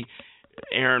say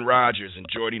Aaron Rodgers and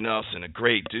Jordy Nelson, a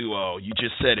great duo. You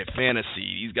just said it, fantasy.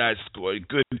 These guys score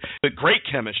great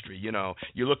chemistry. You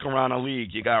look around the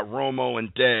league, you got Romo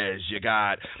and Dez, you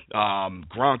got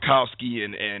Gronkowski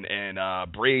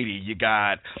and Brady, you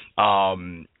got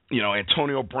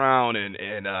Antonio Brown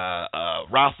and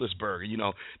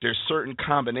Roethlisberger. There's certain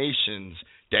combinations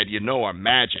that are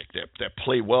magic, that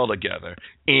play well together.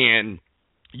 And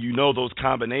those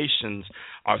combinations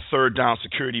are third down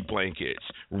security blankets,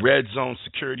 red zone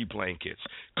security blankets,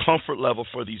 comfort level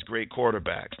for these great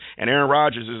quarterbacks. And Aaron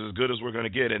Rodgers is as good as we're going to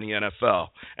get in the NFL,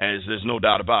 as there's no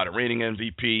doubt about it. Reigning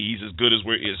MVP, he's as good as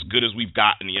we've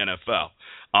got in the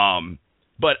NFL.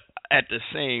 But at the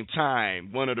same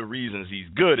time, one of the reasons he's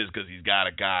good is because he's got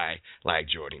a guy like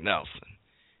Jordy Nelson.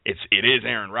 It is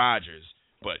Aaron Rodgers,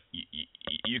 but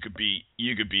you could be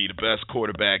the best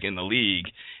quarterback in the league,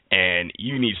 and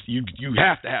you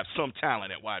have to have some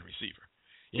talent at wide receiver.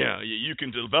 You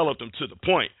can develop them to the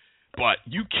point, but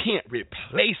you can't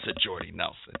replace a Jordy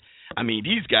Nelson. I mean,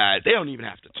 these guys, they don't even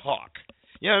have to talk.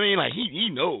 You know what I mean? Like he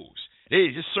knows.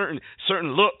 There's just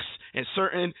certain looks and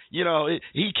certain,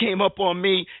 he came up on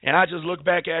me, and I just look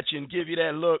back at you and give you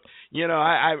that look.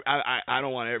 I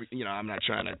don't want to, I'm not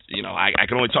trying to, I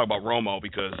can only talk about Romo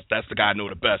because that's the guy I know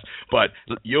the best. But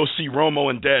you'll see Romo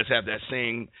and Dez have that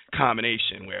same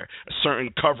combination where a certain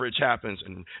coverage happens,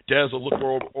 and Dez will look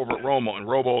over at Romo, and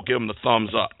Romo will give him the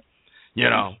thumbs up,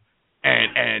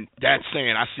 And that's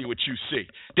saying, I see what you see.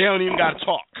 They don't even got to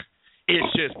talk.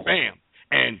 It's just bam.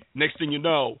 And next thing you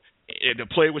know, the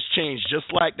play was changed just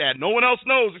like that. No one else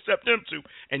knows except them two.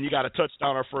 And you got a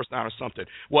touchdown or first down or something.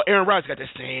 Well, Aaron Rodgers got the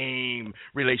same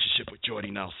relationship with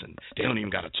Jordy Nelson. They don't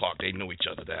even got to talk. They know each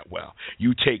other that well.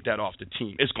 You take that off the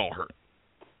team, it's going to hurt.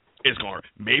 It's going to hurt.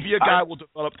 Maybe a guy will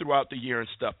develop throughout the year and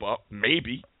step up.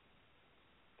 Maybe.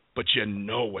 But you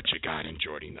know what you got in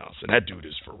Jordy Nelson. That dude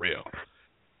is for real.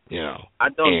 I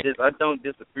don't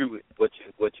disagree with what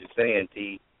you're saying,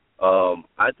 T.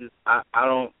 I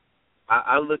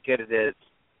look at it as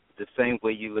the same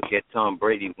way you look at Tom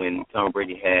Brady when Tom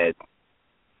Brady had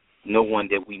no one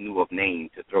that we knew of name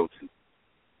to throw to.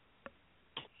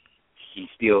 He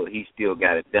still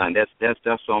got it done. That's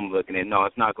what I'm looking at. No,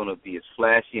 it's not going to be as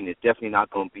flashy, and it's definitely not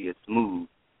going to be as smooth.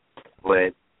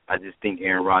 But I just think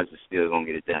Aaron Rodgers is still going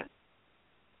to get it done.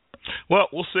 Well,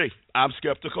 we'll see. I'm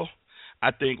skeptical.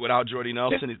 I think without Jordy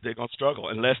Nelson, they're going to struggle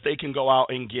unless they can go out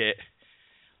and get,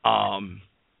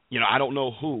 I don't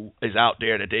know who is out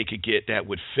there that they could get that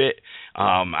would fit.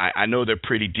 I know they're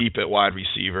pretty deep at wide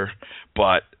receiver,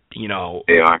 but they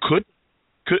are.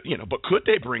 Could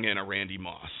they bring in a Randy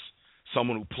Moss,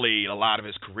 someone who played a lot of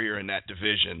his career in that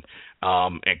division,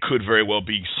 and could very well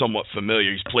be somewhat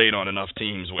familiar? He's played on enough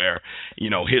teams where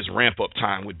his ramp up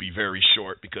time would be very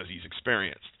short because he's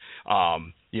experienced.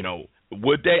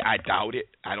 Would they? I doubt it.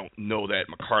 I don't know that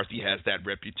McCarthy has that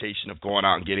reputation of going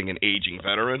out and getting an aging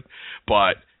veteran.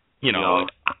 But, so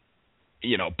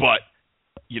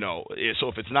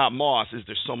if it's not Moss, is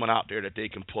there someone out there that they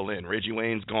can pull in? Reggie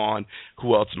Wayne's gone.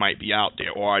 Who else might be out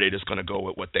there? Or are they just going to go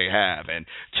with what they have? And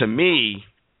to me,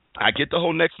 I get the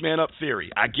whole next man up theory.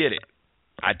 I get it.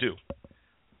 I do.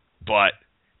 But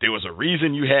there was a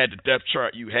reason you had the depth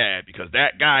chart you had, because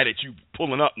that guy that you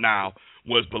pulling up now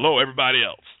was below everybody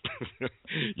else.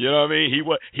 You know what I mean?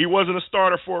 He wasn't a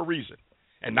starter for a reason,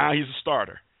 and now he's a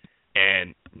starter.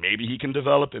 And maybe he can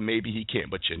develop, and maybe he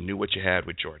can't. But you knew what you had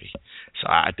with Jordy, so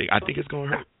I think it's going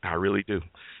to hurt. I really do.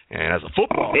 And as a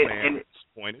football fan, I'm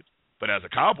disappointed. But as a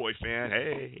Cowboy fan,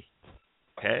 hey.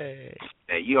 Hey,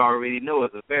 you already know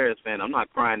as a Bears fan, I'm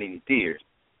not crying any tears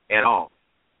at all.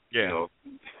 Yeah.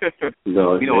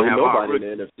 No, we don't have nobody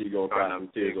in the NFC going to cry some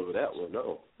tears over that one.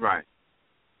 No. Right.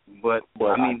 But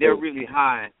I mean, they're really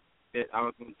high. I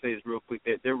was going to say this real quick.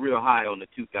 They're real high on the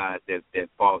two guys that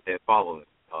follow it.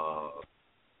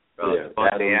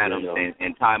 Adams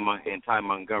and Ty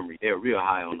Montgomery. They're real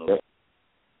high on those.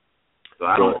 So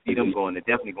I don't see them going. They're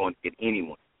definitely going to get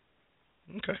anyone.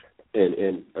 Okay.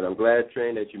 And I'm glad,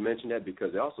 Train, that you mentioned that,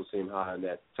 because they also seem high on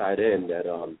that tight end that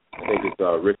I think it's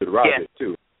Richard Rodgers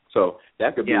too. So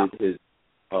that could be his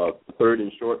third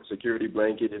and short security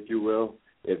blanket, if you will.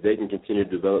 If they can continue to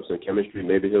develop some chemistry,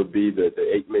 maybe he'll be the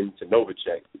Aikman to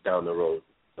Novacek down the road.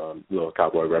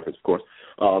 Cowboy reference, of course.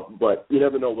 But you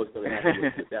never know what's going to happen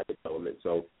with that development.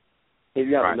 So he's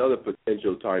got another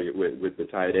potential target with the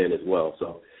tight end as well.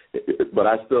 So, but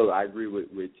I agree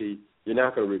with T. You're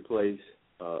not going to replace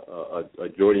a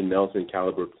Jordy Nelson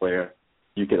caliber player.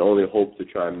 You can only hope to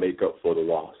try and make up for the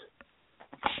loss.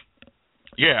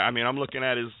 Yeah, I mean, I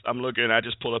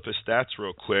just pulled up his stats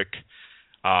real quick.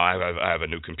 I have a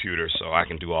new computer, so I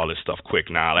can do all this stuff quick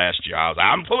now. Last year,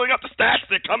 I'm pulling up the stats.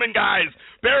 They're coming, guys.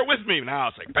 Bear with me. Now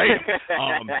it's like, bam.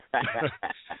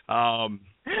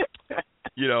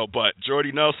 But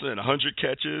Jordy Nelson, 100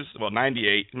 catches,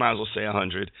 98. Might as well say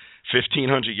 100.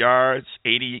 1,500 yards,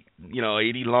 80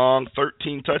 long,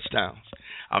 13 touchdowns.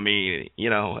 I mean,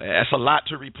 that's a lot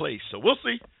to replace. So we'll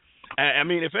see. I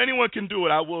mean, if anyone can do it,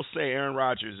 I will say Aaron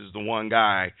Rodgers is the one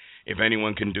guy. If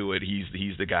anyone can do it,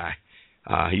 he's the guy.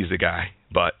 He's the guy,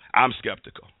 but I'm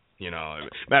skeptical.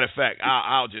 Matter of fact,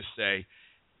 I'll just say,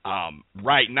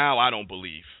 right now I don't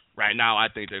believe. Right now I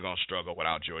think they're going to struggle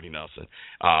without Jordy Nelson.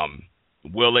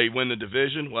 Will they win the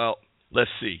division? Well,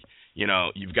 let's see.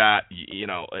 You've got,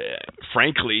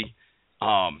 frankly,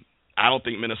 I don't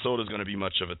think Minnesota's going to be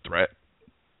much of a threat.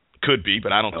 Could be,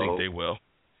 but I don't think they will.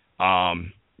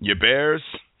 Your Bears,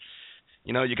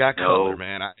 you got color,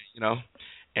 man.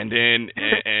 And then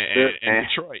and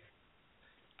Detroit.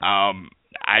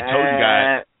 I told you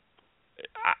guys,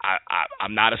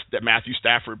 I'm not a Matthew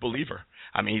Stafford believer.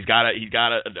 I mean, he's got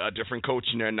a different coach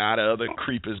in there now. The other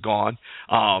creep is gone.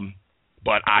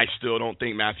 But I still don't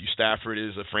think Matthew Stafford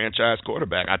is a franchise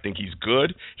quarterback. I think he's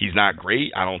good. He's not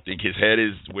great. I don't think his head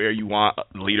is where you want a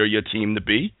leader of your team to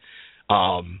be.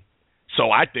 So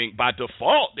I think by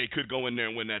default they could go in there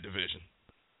and win that division.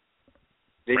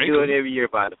 They do it every year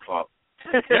by default.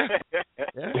 Yeah.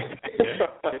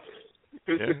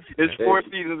 It's 4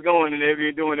 seasons going, and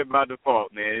they're doing it by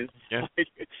default, man. And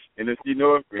it's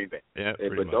North Green Bay. Yeah,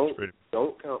 but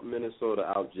don't count Minnesota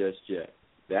out just yet.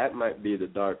 That might be the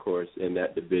dark horse in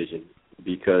that division,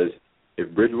 because if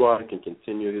Bridgewater can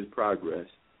continue his progress,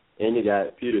 and you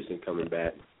got Peterson coming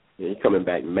back, and he's coming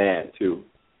back mad too,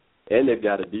 and they've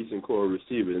got a decent core of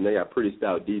receivers, and they got pretty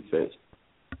stout defense.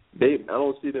 I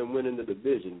don't see them winning the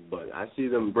division, but I see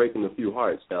them breaking a few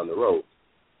hearts down the road.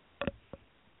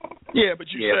 Yeah, but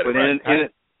you said it right.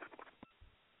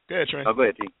 Go ahead, Trey. Go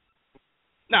ahead, T.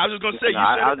 No, I was just going to say,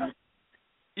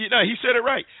 he said it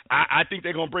right. I think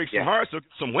they're going to break some hearts, they'll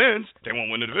get some wins. They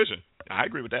won't win the division. I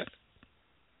agree with that.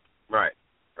 Right.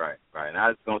 And I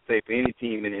was going to say, for any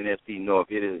team in the NFC North,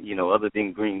 it is, other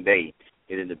than Green Bay,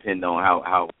 it'll depend on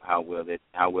how well the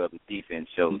defense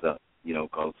shows up,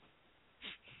 because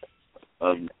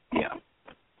Yeah.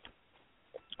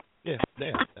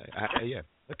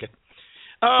 Okay.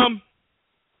 All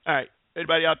right.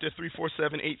 Anybody out there?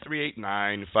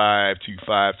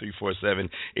 347-838-9525.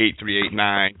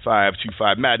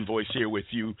 347-838-9525. Madden Voice here with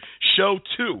you. Show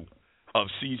 2 of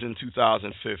season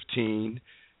 2015.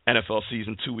 NFL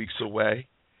season 2 weeks away.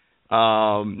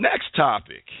 Next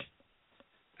topic.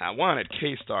 I wanted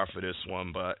KStarr for this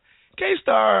one, but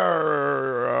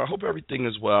KStarr, hope everything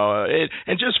is well.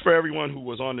 And just for everyone who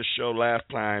was on the show last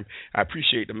time, I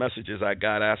appreciate the messages I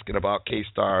got asking about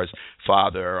KStarr's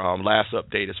father. Last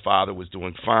update, his father was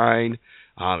doing fine.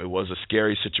 It was a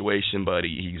scary situation, but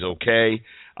he's okay.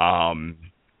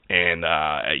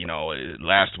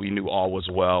 Last we knew, all was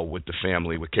well with the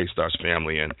family, with KStarr's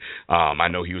family, and I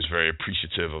know he was very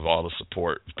appreciative of all the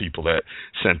support, people that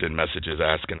sent in messages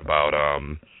asking about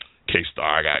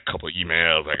KStarr. I got a couple of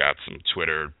emails. I got some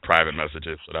Twitter private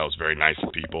messages, so that was very nice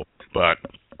of people. But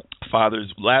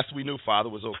last we knew, father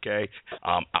was okay.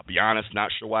 I'll be honest,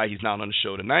 not sure why he's not on the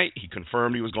show tonight. He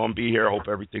confirmed he was going to be here. I hope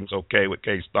everything's okay with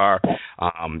KStarr.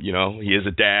 He is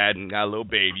a dad and got a little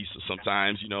baby, so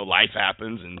sometimes, life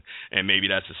happens, and maybe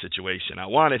that's the situation. I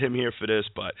wanted him here for this,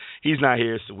 but he's not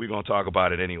here, so we're going to talk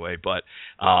about it anyway. But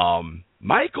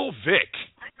Michael Vick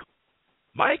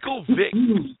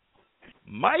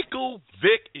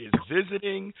is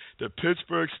visiting the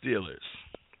Pittsburgh Steelers.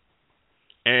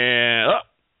 And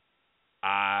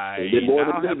I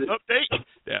now have an update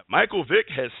that Michael Vick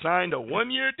has signed a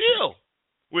 1-year deal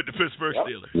with the Pittsburgh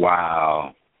Steelers.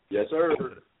 Wow. Yes, sir.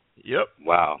 Yep.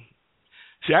 Wow.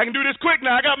 See, I can do this quick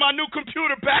now. I got my new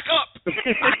computer back up.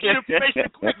 I get information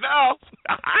quick now.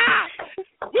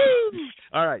 Woo!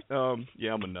 All right. I'm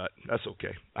a nut. That's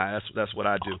okay. That's what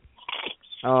I do.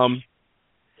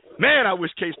 Man, I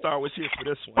wish KStarr was here for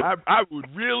this one. I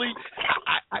would really,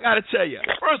 I got to tell you,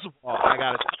 first of all,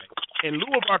 in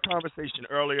lieu of our conversation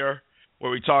earlier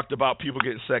where we talked about people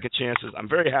getting second chances, I'm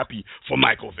very happy for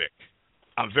Michael Vick.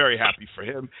 I'm very happy for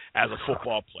him as a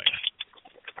football player.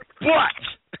 But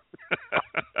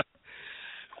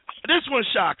this one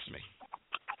shocks me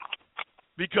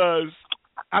because,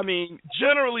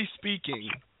 generally speaking,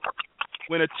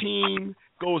 when a team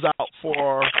goes out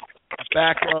for a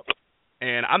backup,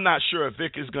 and I'm not sure if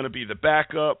Vick is going to be the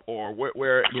backup or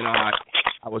where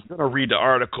I was going to read the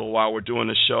article while we're doing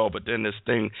the show, but then this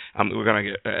thing, we're going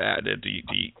to get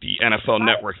the NFL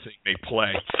Network thing may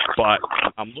play. But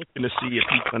I'm looking to see if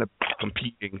he's going to be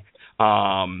competing.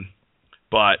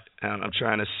 But I'm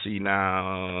trying to see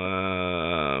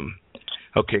now.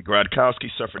 Okay,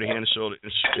 Grodkowski suffered a hand and shoulder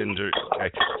injury.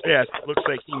 Okay. Yes, it looks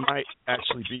like he might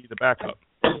actually be the backup.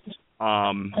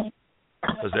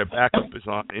 Because their backup is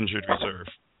on injured reserve.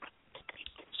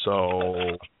 So,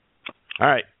 all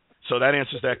right. So that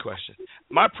answers that question.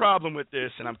 My problem with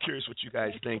this, and I'm curious what you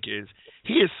guys think, is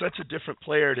he is such a different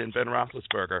player than Ben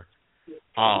Roethlisberger.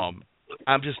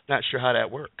 I'm just not sure how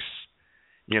that works.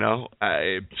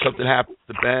 If something happens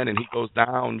to Ben and he goes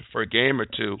down for a game or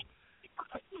two,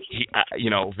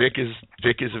 Vick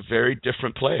is a very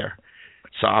different player.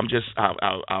 So I'm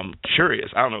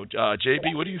curious. I don't know,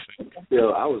 JB, what do you think?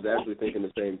 I was actually thinking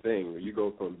the same thing. When you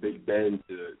go from Big Ben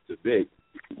to Vick,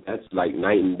 that's like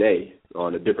night and day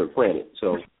on a different planet.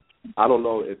 So I don't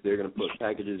know if they're going to put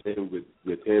packages in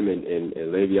with him and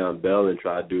Le'Veon Bell and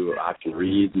try to do option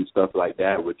reads and stuff like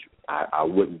that, which I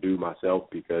wouldn't do myself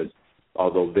because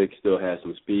although Vick still has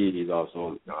some speed, he's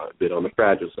also a bit on the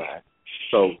fragile side.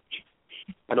 So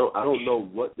I don't know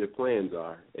what their plans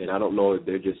are, and I don't know if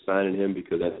they're just signing him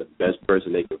because that's the best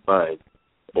person they can find,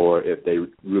 or if they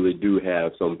really do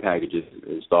have some packages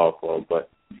installed for him. But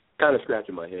kind of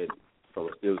scratching my head from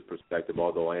a Steelers perspective,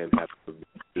 although I am happy to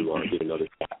get another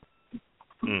shot.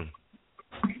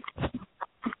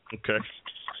 Okay.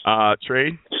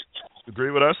 Trade,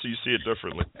 agree with us, or you see it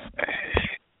differently?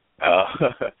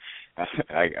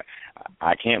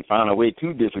 I can't find a way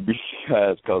to disagree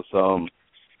because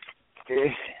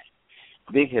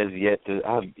Vick has yet to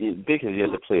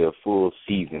play a full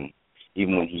season,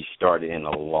 even when he started in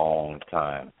a long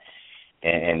time.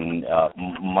 And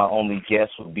my only guess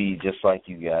would be just like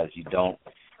you guys.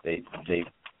 They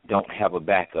don't have a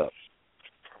backup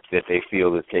that they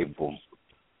feel is capable.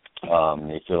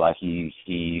 They feel like he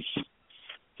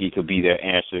could be their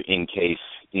answer in case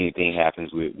anything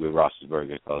happens with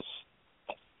Roethlisberger. Because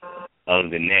other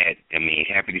than that, I mean,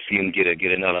 happy to see him get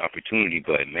another opportunity.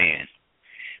 But man,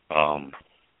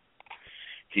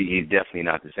 he's definitely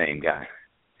not the same guy.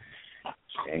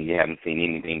 And you haven't seen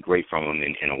anything great from him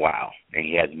in a while. And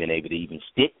he hasn't been able to even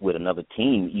stick with another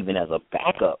team, even as a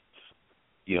backup.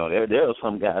 You know, there are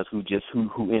some guys who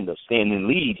end up staying in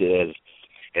league as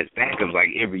backups like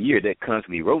every year. They're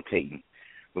constantly rotating.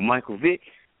 But Michael Vick,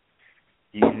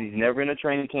 he's never in a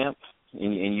training camp,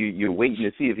 and you're waiting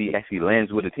to see if he actually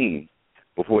lands with a team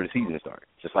before the season starts,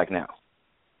 just like now.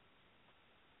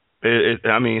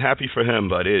 I mean, happy for him,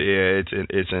 but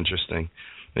it's interesting.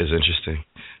 It's interesting.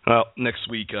 Well, next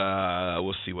week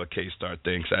we'll see what KStarr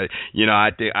thinks. I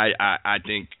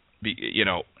think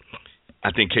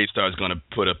KStarr is going to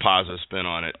put a positive spin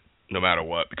on it, no matter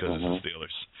what, because it's the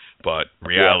Steelers. But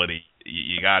reality,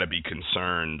 you got to be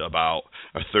concerned about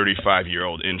a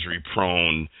 35-year-old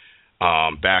injury-prone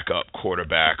backup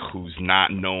quarterback who's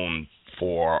not known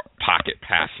for pocket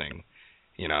passing.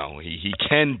 You know, he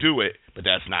can do it, but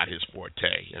that's not his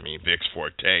forte. I mean, Vick's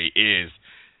forte is,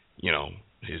 you know,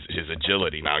 his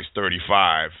agility. Now he's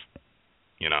 35.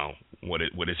 You know, what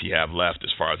does he have left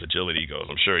as far as agility goes?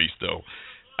 I'm sure he's still,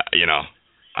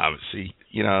 obviously,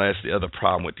 you know, that's the other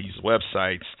problem with these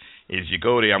websites is you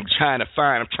go there. I'm trying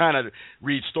to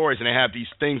read stories, and they have these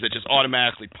things that just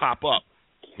automatically pop up.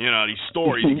 You know, these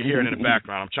stories, you can hear it in the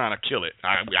background. I'm trying to kill it.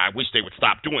 I wish they would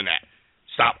stop doing that.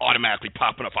 Stop automatically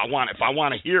popping up. If I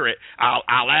want to hear it,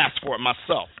 I'll ask for it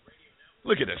myself.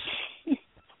 Look at this.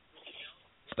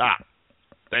 Stop.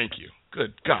 Thank you.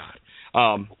 Good God.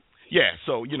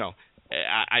 So, you know,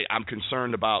 I'm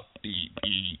concerned about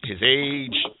his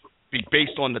age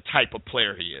based on the type of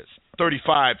player he is.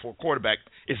 35 for a quarterback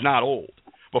is not old.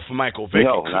 But for Michael Vick,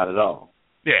 no, not at all.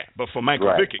 Yeah, but for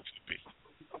Michael Vick, it could be.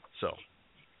 So,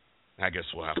 I guess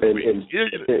we'll have to wait.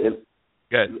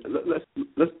 Go ahead.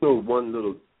 Let's throw one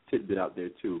little tidbit out there,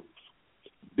 too.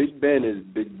 Big Ben is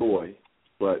a big boy,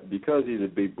 but because he's a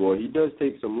big boy, he does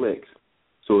take some licks.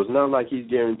 So it's not like he's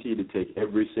guaranteed to take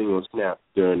every single snap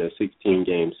during a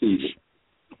 16-game season.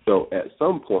 So at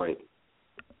some point,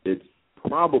 it's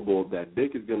probable that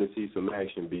Vick is going to see some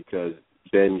action because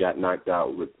Ben got knocked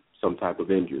out with some type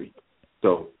of injury.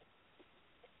 So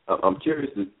I'm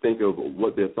curious to think of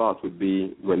what their thoughts would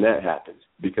be when that happens,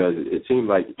 because it seems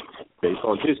like, based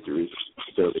on history,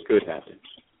 so it could happen.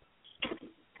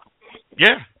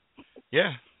 Yeah.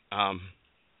 I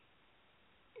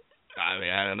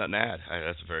mean, I have nothing to add.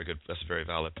 That's a very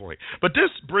valid point. But this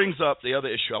brings up the other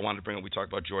issue I wanted to bring up. We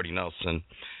talked about Jordy Nelson,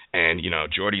 and, you know,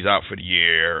 Jordy's out for the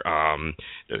year.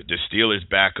 The Steelers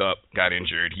backup got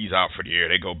injured. He's out for the year.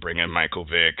 They go bring in Michael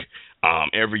Vick.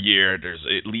 Every year there's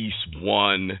at least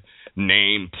one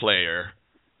named player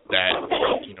that,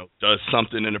 you know, does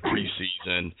something in the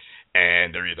preseason,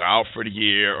 and they're either out for the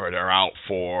year or they're out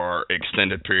for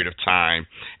extended period of time.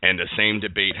 And the same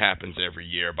debate happens every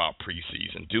year about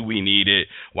preseason. Do we need it?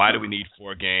 Why do we need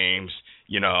 4 games?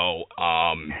 And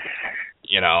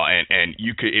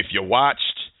you could, if you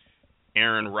watched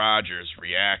Aaron Rodgers'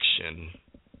 reaction,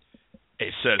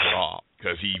 it says it all,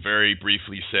 because he very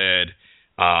briefly said,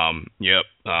 he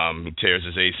tears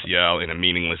his ACL in a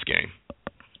meaningless game.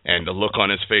 And the look on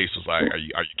his face was like, are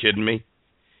you kidding me?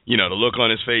 You know, the look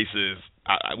on his face is,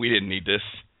 we didn't need this,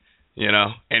 you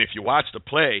know. And if you watch the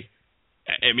play,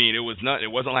 I mean, it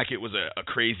wasn't like it was a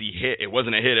crazy hit. It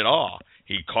wasn't a hit at all.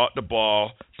 He caught the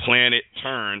ball, planted,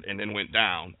 turned, and then went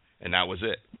down, and that was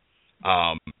it.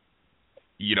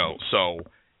 So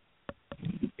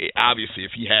obviously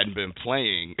if he hadn't been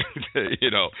playing,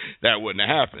 you know, that wouldn't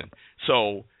have happened.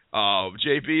 So,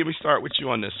 JB, let me start with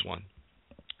you on this one.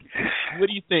 What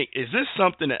do you think? Is this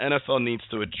something the NFL needs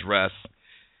to address,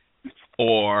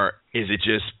 or is it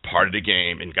just part of the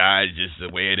game and guys, just the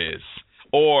way it is?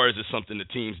 Or is it something the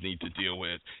teams need to deal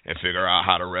with and figure out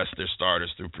how to rest their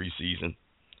starters through preseason?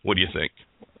 What do you think?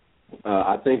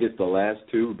 I think it's the last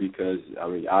two because,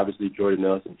 obviously Jordy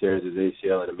Nelson tears his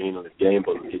ACL in a meaningless game,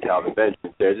 but Calvin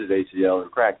Benjamin tears his ACL in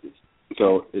practice.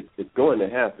 So it's going to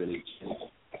happen. It's just,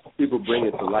 people bring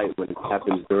it to light when it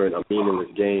happens during a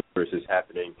meaningless game versus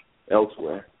happening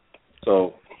elsewhere.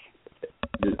 So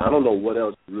I don't know what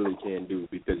else you really can do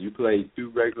because you play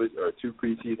two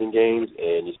preseason games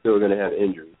and you're still going to have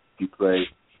injuries. You play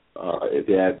if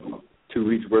you have 2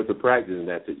 weeks worth of practice and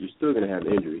that's it, you're still going to have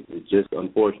injuries. It's just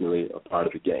unfortunately a part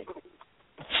of the game.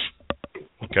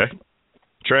 Okay,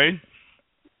 Trey.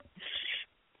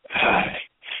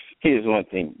 Here's one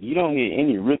thing: you don't hear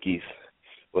any rookies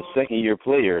or second-year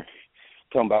player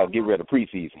talking about get rid of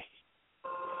preseason.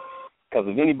 Because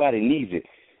if anybody needs it,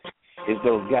 it's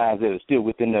those guys that are still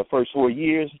within their first 4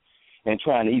 years and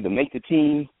trying to either make the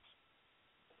team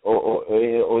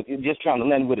or just trying to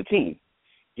land with a team,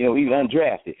 even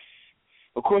undrafted.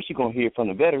 Of course you're going to hear from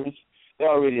the veterans. They're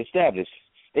already established.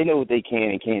 They know what they can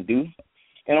and can't do.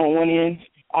 And on one end,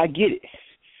 I get it.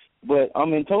 But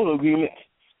I'm in total agreement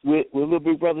with little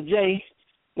big brother Jay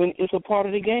when it's a part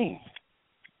of the game.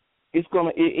 It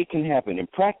can happen in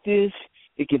practice.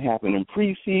 It can happen in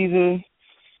preseason.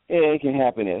 It can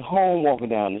happen at home, walking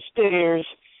down the stairs.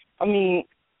 4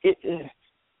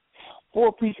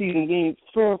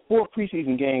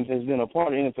 preseason games has been a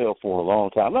part of the NFL for a long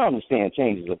time. I understand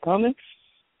changes are coming,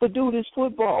 but dude, it's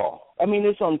football.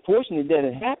 It's unfortunate that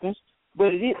it happens,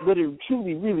 but it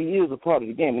truly, really is a part of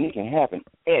the game, and it can happen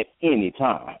at any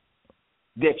time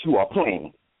that you are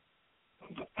playing.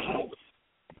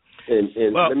 And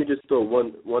let me just throw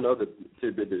one other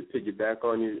tidbit to piggyback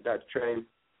on you, Dr. Train.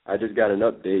 I just got an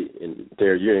update, and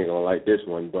there you ain't gonna like this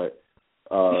one, but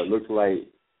looks like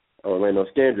Orlando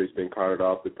Scandrick's been carted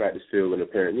off the practice field with an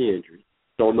apparent knee injury.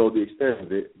 Don't know the extent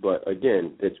of it, but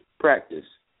again, it's practice.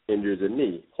 Injures a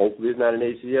knee. Hopefully it's not an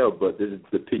ACL, but this is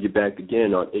the piggyback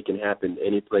again on it can happen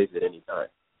any place at any time.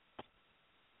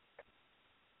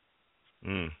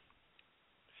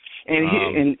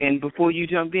 And before you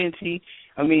jump in, T,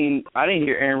 I didn't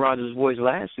hear Aaron Rodgers' voice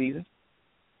last season.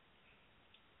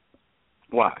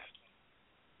 Why?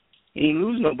 He didn't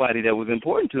lose nobody that was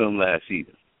important to him last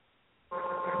season.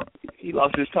 He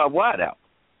lost his top wideout.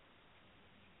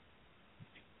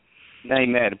 Now he's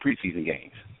mad at preseason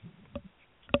games.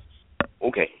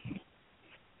 Okay.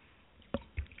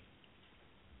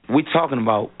 We talking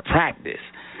about practice.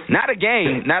 Not a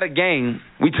game.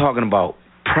 We talking about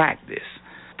practice.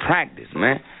 Practice,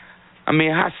 man.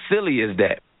 How silly is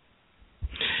that?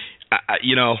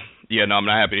 I'm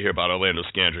not happy to hear about Orlando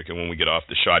Scandrick, and when we get off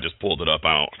the show, I just pulled it up.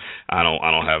 I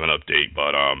don't have an update,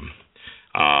 but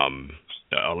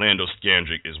Orlando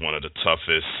Scandrick is one of the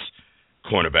toughest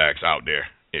cornerbacks out there.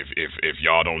 If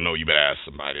y'all don't know, you better ask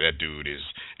somebody. That dude is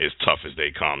as tough as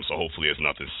they come, so hopefully it's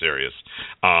nothing serious.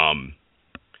 I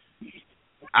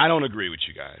don't agree with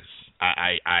you guys.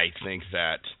 I think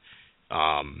that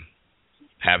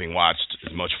having watched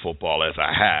as much football as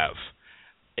I have,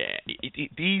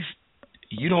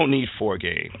 you don't need 4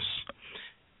 games.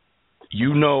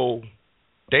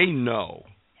 They know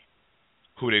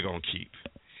who they're going to keep.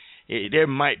 There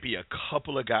might be a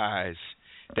couple of guys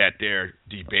that they're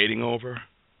debating over,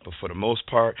 but for the most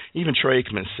part, even Troy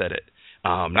Aikman said it.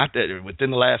 Not that within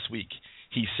the last week,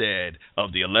 he said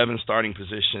of the 11 starting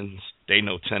positions, they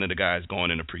know 10 of the guys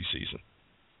going into preseason.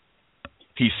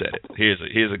 He said it.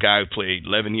 Here's a guy who played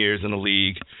 11 years in the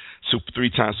league,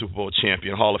 3-time Super Bowl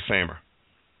champion, Hall of Famer.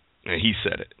 And he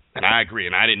said it. And I agree,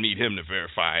 and I didn't need him to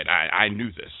verify it. I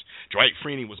knew this. Dwight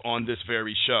Freeney was on this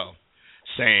very show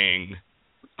saying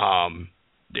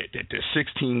that the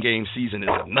 16-game season is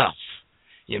enough.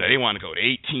 They want to go to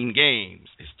 18 games.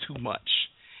 It's too much.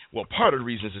 Well, part of the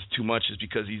reason it's too much is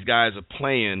because these guys are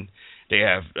playing. They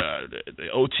have the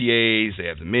OTAs, they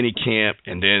have the mini camp,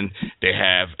 and then they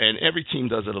have, and every team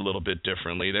does it a little bit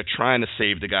differently. They're trying to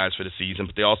save the guys for the season,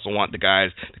 but they also want the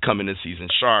guys to come in the season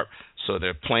sharp. So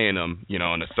they're playing them, in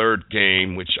the third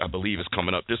game, which I believe is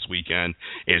coming up this weekend,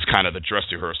 is kind of the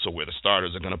dress rehearsal where the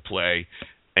starters are going to play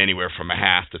anywhere from a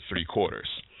half to 3 quarters.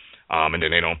 And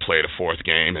then they don't play the fourth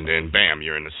game, and then, bam,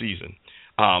 you're in the season.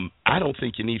 I don't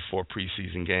think you need 4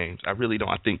 preseason games. I really don't.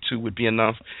 I think 2 would be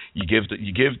enough. You give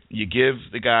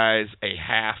the guys a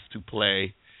half to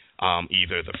play,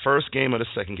 either the first game or the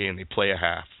second game. They play a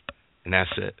half, and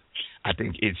that's it. I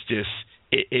think it's just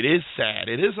it is sad.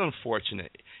 It is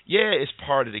unfortunate. Yeah, it's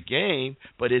part of the game,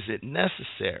 but is it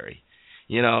necessary?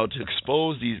 To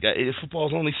expose these guys.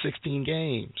 Football's only 16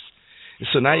 games. And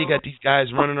so now you got these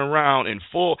guys running around in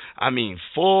full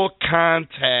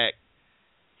contact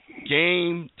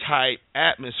game type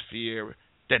atmosphere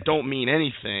that don't mean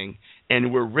anything,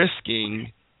 and we're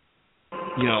risking,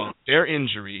 their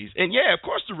injuries. And yeah, of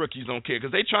course the rookies don't care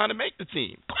because they're trying to make the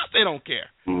team. Of course they don't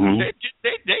care. Mm-hmm.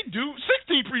 They do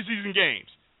 16 preseason games.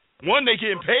 One, they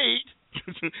getting paid,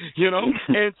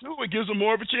 and two, it gives them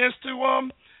more of a chance to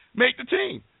make the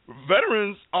team.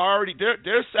 Veterans are already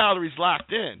their salary's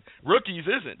locked in. Rookies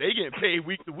isn't. They getting paid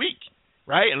week to week,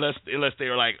 right? Unless they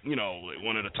are like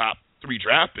one of the top 3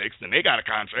 draft picks, then they got a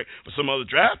contract. But some other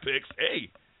draft picks, hey,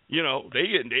 they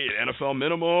get NFL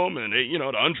minimum, and they,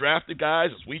 the undrafted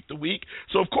guys, it's week to week.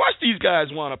 So of course these guys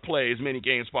want to play as many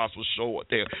games as possible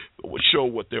to show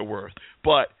what they're worth.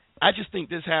 But I just think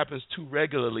this happens too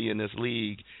regularly in this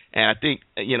league, and I think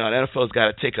the NFL's got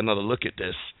to take another look at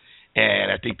this,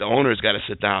 and I think the owner's got to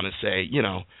sit down and say,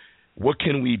 what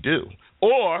can we do?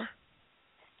 Or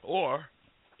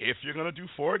if you're going to do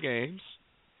 4 games,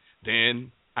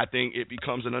 then I think it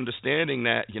becomes an understanding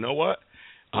that,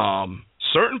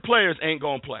 certain players ain't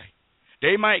going to play.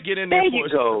 They might get in there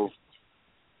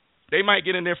They might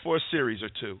get in there for a series or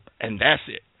 2, and that's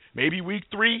it. Maybe week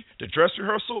 3, the dress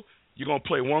rehearsal, you're going to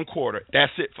play 1 quarter.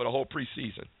 That's it for the whole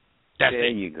preseason. That's there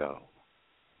it. You go.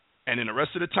 And then the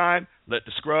rest of the time, let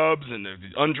the scrubs and the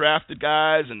undrafted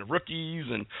guys and the rookies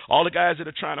and all the guys that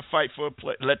are trying to fight for a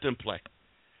play, let them play.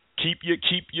 Keep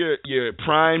your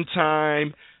prime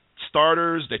time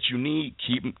starters that you need.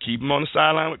 Keep them on the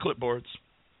sideline with clipboards.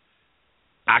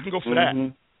 I can go for that.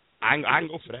 I can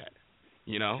go for that.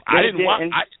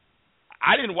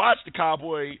 I didn't watch the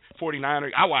Cowboy 49er.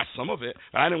 I watched some of it,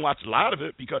 but I didn't watch a lot of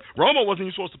it because Romo wasn't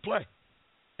even supposed to play.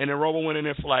 And then Romo went in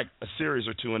there for like a series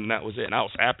or 2, and that was it. And I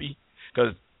was happy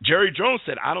because Jerry Jones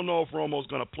said, I don't know if Romo's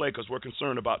going to play because we're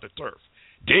concerned about the turf.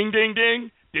 Ding, ding,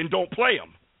 ding. Then don't play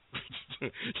him.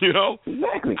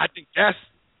 Exactly. I think that's,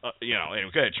 anyway,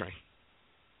 go ahead, Trey.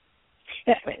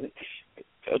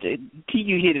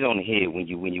 You hit it on the head when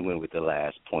you went with the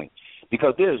last point.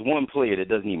 Because there's one player that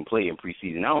doesn't even play in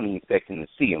preseason. I don't even expect him to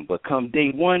see him. But come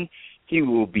day 1, he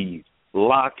will be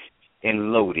locked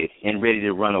and loaded and ready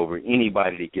to run over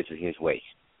anybody that gets in his way.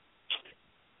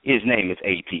 His name is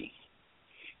AP.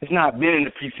 He's not been in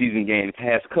the preseason game the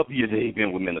past couple years that he's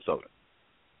been with Minnesota.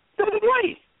 Doesn't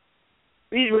play.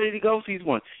 He's ready to go. He's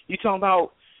one. You talking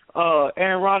about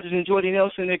Aaron Rodgers and Jordy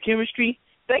Nelson, their chemistry?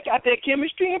 They got their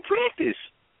chemistry in practice.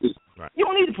 Right. You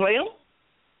don't need to play them.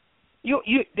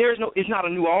 It's not a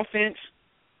new offense.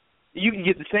 You can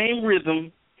get the same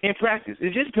rhythm in practice.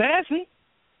 It's just passing.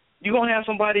 You're gonna have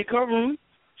somebody covering them,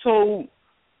 so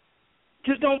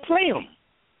just don't play them.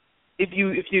 If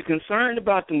you're concerned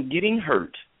about them getting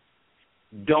hurt,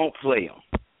 don't play them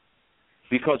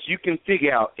because you can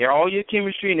figure out all your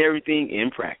chemistry and everything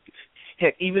in practice.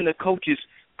 Heck, even the coaches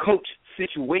coach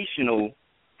situational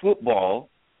football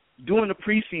during the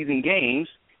preseason games.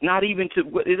 Not even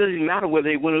it doesn't matter whether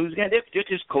they win or lose again. They're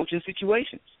just coaching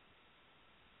situations.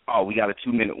 Oh, we got a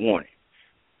 2-minute warning.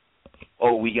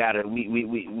 Oh, we got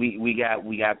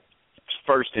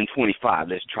 1st and 25.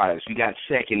 Let's try this. We got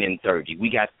 2nd and 30. We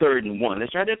got 3rd and 1.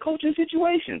 Let's try. They're coaching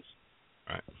situations.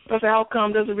 Right. Because the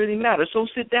outcome doesn't really matter. So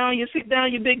sit down your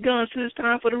big guns till it's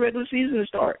time for the regular season to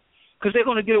start. Because they're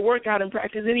going to get a workout in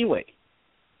practice anyway.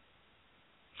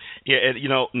 Yeah, and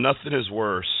nothing is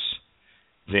worse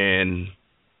than.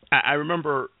 I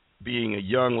remember being a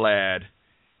young lad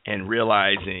and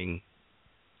realizing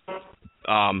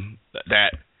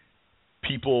that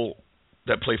people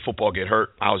that play football get hurt.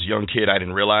 I was a young kid. I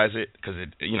didn't realize it because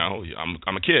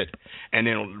I'm a kid. And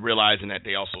then realizing that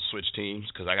they also switched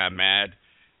teams because I got mad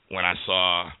when I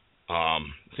saw I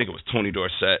think it was Tony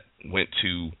Dorsett went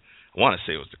to, I want to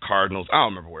say it was the Cardinals. I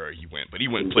don't remember where he went, but he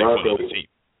went and played for another team.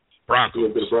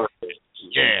 Broncos.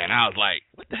 Yeah, and I was like,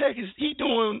 what the heck is he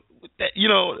doing with that,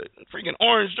 freaking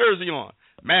orange jersey on?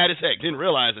 Mad as heck. Didn't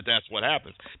realize that that's what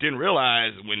happens. Didn't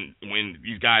realize when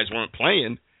these guys weren't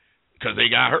playing because they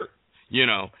got hurt,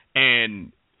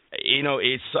 And,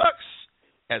 it sucks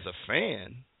as a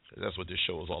fan, because that's what this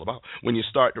show is all about, when you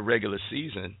start the regular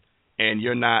season and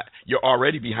you're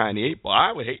already behind the 8 ball.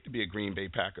 I would hate to be a Green Bay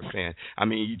Packer fan. I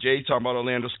mean, Jay talking about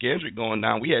Orlando Scandrick going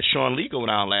down. We had Sean Lee go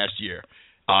down last year.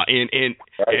 And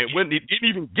when he didn't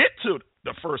even get to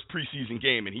the first preseason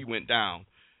game, and he went down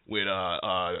with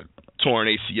torn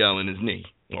ACL in his knee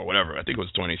or whatever. I think it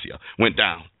was torn ACL. Went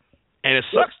down, and it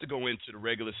sucks to go into the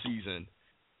regular season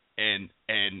and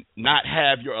not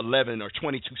have your 11 or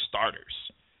 22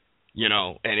 starters,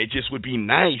 And it just would be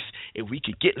nice if we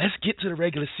could let's get to the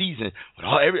regular season with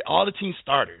all the team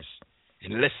starters,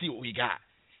 and let's see what we got.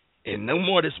 And no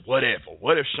more this what if. Or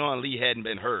what if Sean Lee hadn't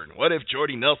been hurt? What if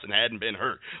Jordy Nelson hadn't been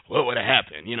hurt? What would have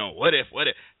happened? What if?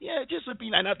 Yeah, it just would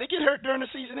be nice. Now, if they get hurt during the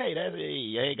season, I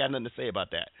ain't got nothing to say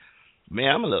about that.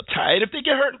 Man, I'm a little tired. If they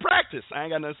get hurt in practice, I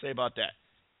ain't got nothing to say about that.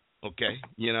 Okay?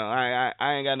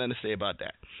 I ain't got nothing to say about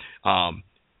that.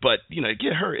 But,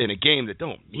 get hurt in a game that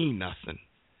don't mean nothing.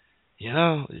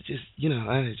 It just,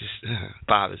 it just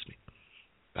bothers me.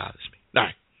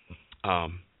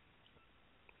 All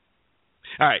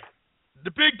right.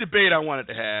 The big debate I wanted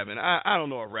to have, and I don't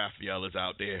know if Raphael is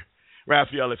out there.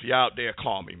 Raphael, if you're out there,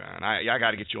 call me, man. I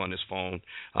got to get you on this phone.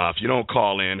 If you don't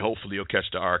call in, hopefully you'll catch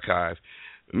the archive.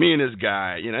 Me and this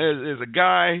guy, there's a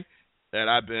guy that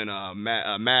I've been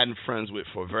Madden friends with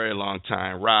for a very long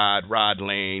time, Rod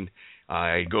Lane.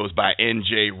 He goes by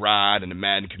NJ Rod in the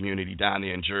Madden community down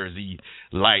there in Jersey,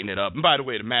 lighting it up. And by the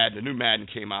way, the new Madden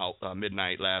came out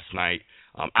midnight last night.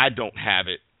 I don't have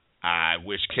it. I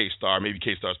wish maybe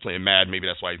KStar's playing Madden. Maybe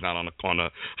that's why he's not on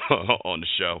the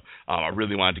show. I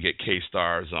really wanted to get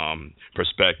KStar's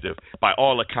perspective. By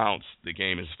all accounts, the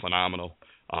game is phenomenal.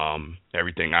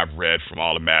 Everything I've read from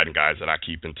all the Madden guys that I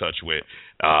keep in touch with,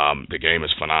 the game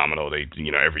is phenomenal. They,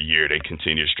 every year they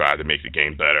continue to strive to make the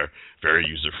game better, very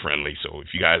user friendly. So if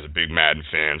you guys are big Madden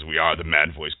fans, we are the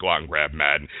Madden Voice. Go out and grab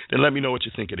Madden. Then let me know what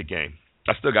you think of the game.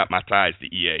 I still got my ties to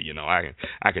EA.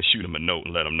 I can shoot them a note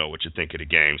and let them know what you think of the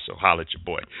game. So holler at your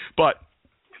boy. But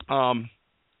I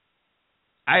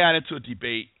got into a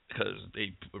debate because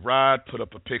Rod put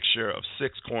up a picture of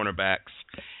 6 cornerbacks.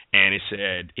 And it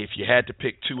said, if you had to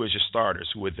pick 2 as your starters,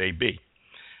 who would they be?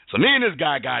 So me and this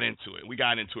guy got into it. We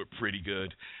got into it pretty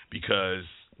good because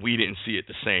we didn't see it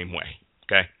the same way,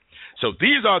 okay? So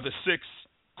these are the 6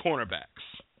 cornerbacks.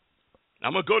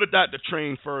 I'm going to go to Dr.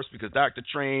 Train first because Dr.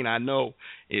 Train, I know,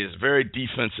 is very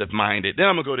defensive-minded. Then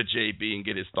I'm going to go to JB and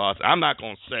get his thoughts. I'm not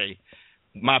going to say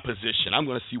my position. I'm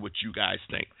going to see what you guys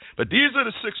think. But these are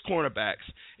the 6 cornerbacks.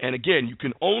 And, again, you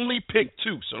can only pick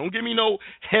 2. So don't give me no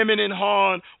hemming and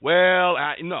hawing. Well,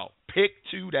 no. Pick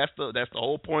 2. That's the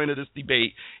whole point of this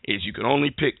debate is you can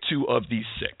only pick 2 of these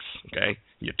 6, okay?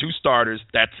 Your 2 starters,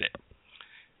 that's it.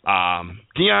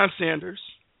 Deion Sanders,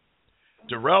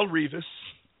 Darelle Revis,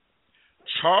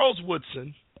 Charles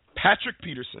Woodson, Patrick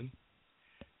Peterson,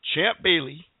 Champ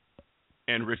Bailey,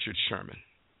 and Richard Sherman.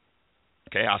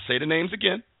 Okay, I'll say the names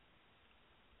again.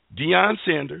 Deion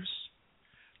Sanders,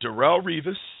 Darelle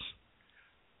Revis,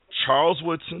 Charles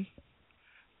Woodson,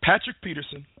 Patrick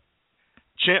Peterson,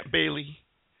 Champ Bailey,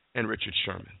 and Richard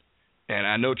Sherman. And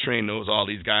I know Train knows all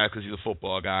these guys because he's a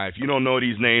football guy. If you don't know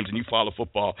these names and you follow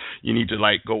football, you need to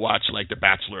go watch The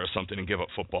Bachelor or something and give up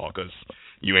football because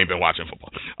you ain't been watching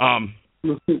football. I'm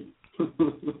just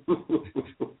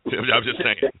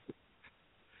saying.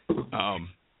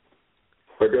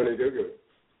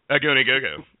 Agony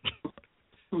go-go.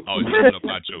 Oh, he's messing up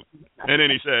my joke. And then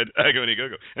he said, Agony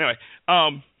go-go. Anyway,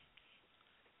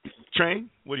 Train,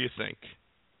 what do you think?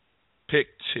 Pick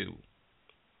 2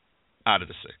 out of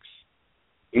the 6.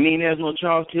 You mean there's no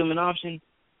Charles Tillman option?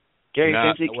 Gary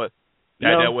Fenwick?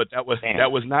 That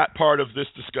was not part of this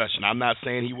discussion. I'm not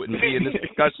saying he wouldn't be in this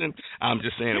discussion. I'm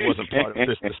just saying it wasn't part of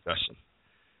this discussion.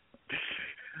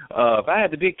 If I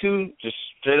had to pick 2, just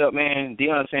straight up, man,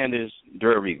 Deion Sanders,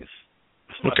 Darelle Revis.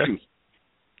 Okay.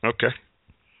 All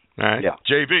right. Yeah.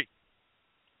 JV.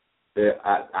 Yeah,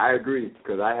 I agree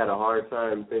because I had a hard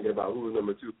time thinking about who was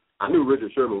number 2. I knew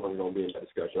Richard Sherman wasn't going to be in that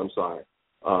discussion. I'm sorry.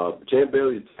 Champ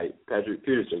Bailey tight, Patrick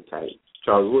Peterson tight,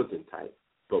 Charles Woodson tight.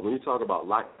 But when you talk about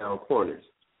lockdown corners,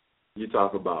 you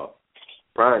talk about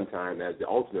prime time as the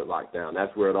ultimate lockdown.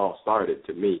 That's where it all started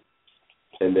to me.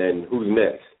 And then who's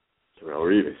next?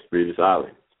 Darelle Revis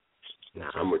Island.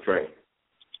 I'm with Train.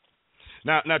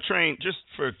 Now, Train, just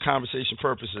for conversation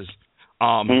purposes,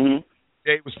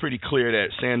 it was pretty clear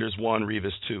that Sanders 1,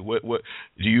 Revis 2. What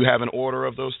do you have an order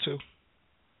of those 2?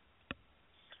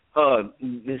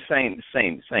 The same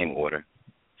order.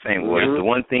 Same order. The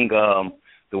one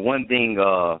thing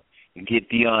get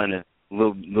Deion a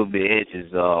little bit edge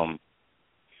is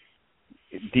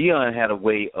Deion had a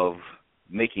way of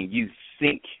making you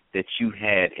think that you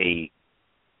had a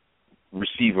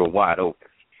receiver wide open.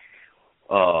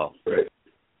 Right.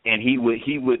 And he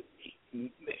would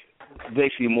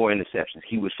basically more interceptions.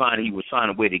 He would find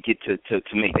a way to get to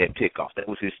make that pick off. That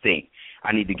was his thing.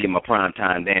 I need to get my prime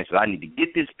time dancer. I need to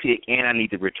get this pick and I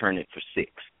need to return it for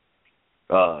 6.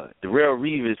 Darelle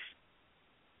Revis,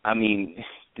 I mean,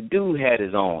 the dude had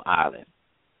his own island.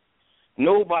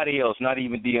 Nobody else, not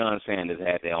even Deion Sanders,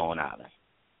 had their own island.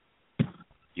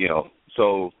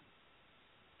 So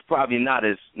probably not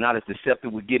as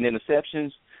deceptive with getting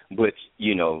interceptions, but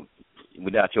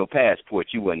without your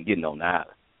passport, you wasn't getting on the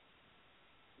island.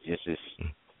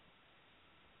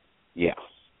 yeah.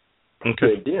 Okay.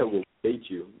 Yeah, Deion will bait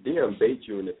you. Deion baits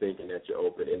you into thinking that you're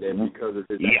open, and then because of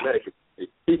his athletic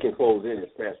ability, he can close in and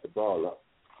snatch the ball up.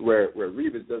 Where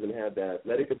Revis doesn't have that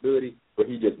athletic ability, but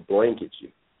he just blankets you.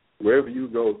 Wherever you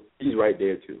go, he's right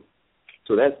there too.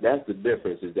 So that's the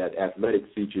difference, is that athletic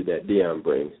feature that Deion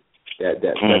brings, that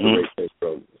separates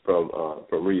him from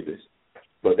Revis.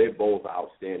 But they're both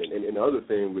outstanding. And the other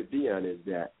thing with Deion is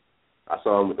that I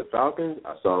saw him with the Falcons,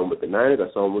 I saw him with the Niners,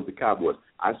 I saw him with the Cowboys.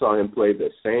 I saw him play the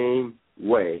same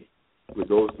way with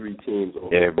those three teams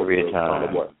every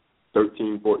time.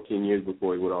 13, 14 years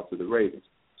before he went off to the Ravens.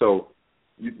 So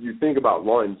you think about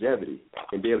longevity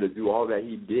and be able to do all that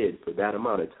he did for that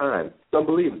amount of time. It's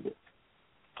unbelievable.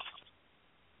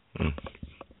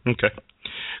 Okay.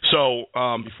 So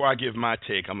before I give my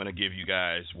take, I'm going to give you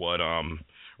guys what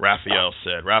Raphael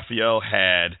said. Raphael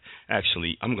had,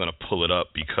 actually, I'm going to pull it up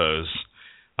because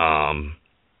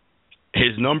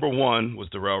his number one was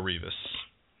Darelle Revis.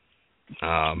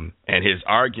 And his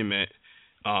argument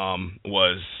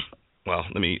was, well,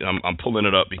 I'm pulling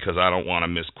it up because I don't want to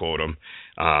misquote him,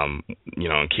 in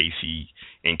case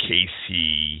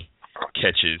he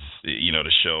catches,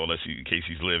 the show, in case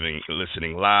he's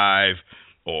listening live,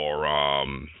 or,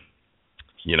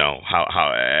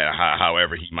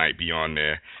 however he might be on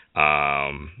there.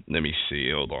 Let me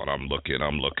see. Hold on. I'm looking.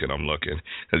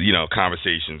 Because,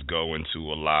 conversations go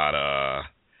into a lot of,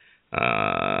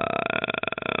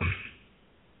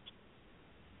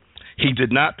 he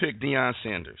did not pick Deion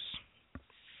Sanders.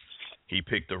 He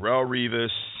picked Darelle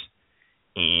Revis,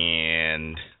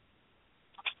 and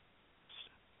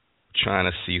trying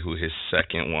to see who his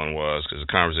second one was because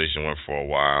the conversation went for a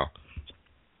while.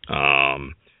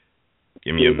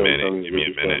 Give me a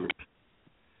minute.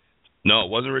 No, it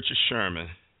wasn't Richard Sherman.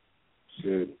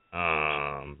 Good.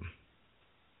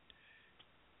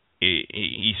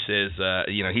 He says,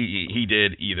 he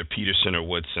did either Peterson or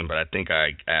Woodson, but I think I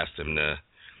asked him to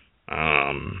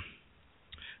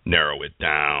narrow it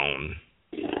down.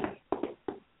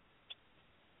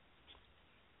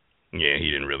 Yeah,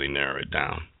 he didn't really narrow it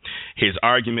down. His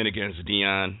argument against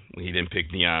Deion, when he didn't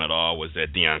pick Deion at all, was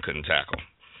that Deion couldn't tackle.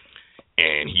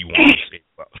 And he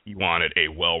wanted a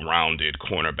well-rounded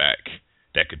cornerback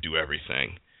that could do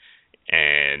everything.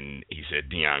 And he said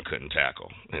Deion couldn't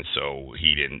tackle. And so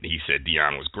he said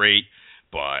Deion was great,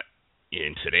 but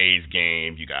in today's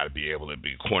game, you got to be able to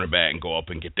be a cornerback and go up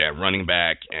and get that running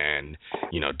back. And,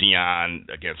 Deion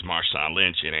against Marshawn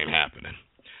Lynch, it ain't happening.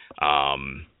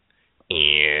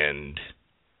 And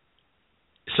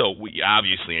so we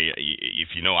obviously, if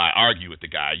I argue with the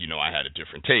guy, I had a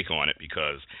different take on it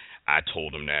because I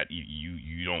told him that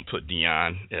you don't put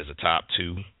Deion as a top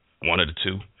two, one of the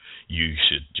two. You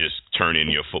should just turn in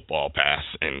your football pass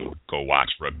and go watch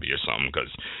rugby or something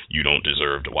because you don't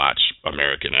deserve to watch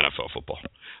American NFL football.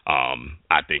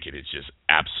 I think it is just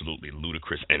absolutely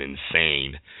ludicrous and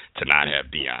insane to not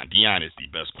have Deion. Deion is the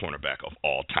best cornerback of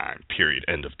all time, period,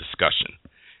 end of discussion.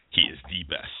 He is the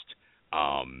best.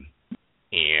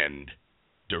 And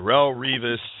Darelle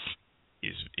Revis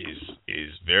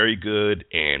is very good,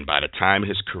 and by the time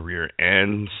his career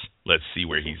ends, let's see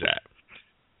where he's at.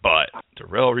 But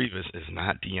Darelle Revis is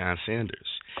not Deion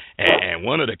Sanders. And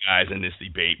one of the guys in this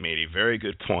debate made a very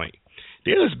good point.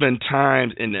 There's been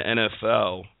times in the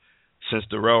NFL since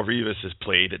Darelle Revis has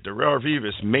played that Darelle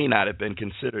Revis may not have been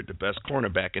considered the best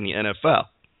cornerback in the NFL.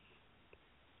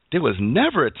 There was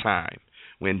never a time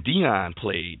when Deion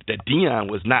played that Deion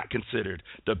was not considered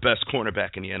the best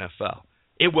cornerback in the NFL.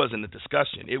 It wasn't a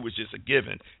discussion. It was just a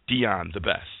given. Deion the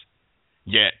best.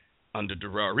 Yet, under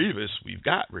Darelle Revis, we've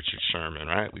got Richard Sherman,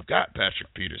 right? We've got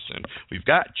Patrick Peterson. We've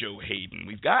got Joe Hayden.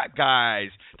 We've got guys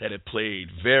that have played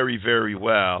very, very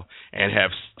well and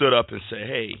have stood up and said,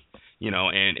 hey,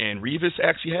 and Revis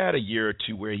actually had a year or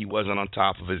two where he wasn't on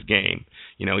top of his game.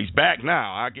 He's back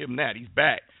now. I'll give him that. He's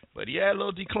back. But he had a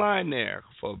little decline there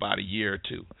for about a year or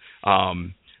two.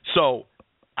 So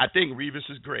I think Revis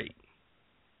is great.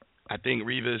 I think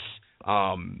Revis,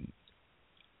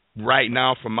 right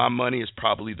now, for my money, is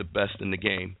probably the best in the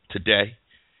game today.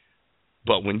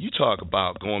 But when you talk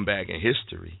about going back in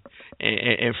history,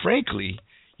 and frankly,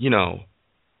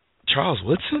 Charles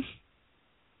Woodson,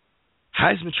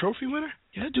 Heisman Trophy winner,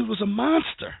 that dude was a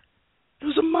monster. He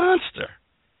was a monster.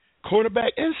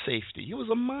 Quarterback and safety, he was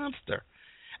a monster.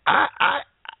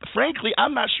 Frankly,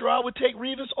 I'm not sure I would take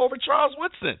Revis over Charles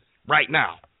Woodson right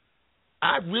now.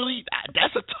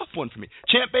 That's a tough one for me.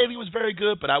 Champ Bailey was very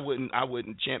good, but I wouldn't.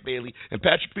 Champ Bailey and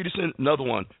Patrick Peterson, another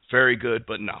one, very good,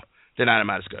 but no, they're not in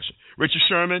my discussion. Richard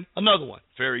Sherman, another one,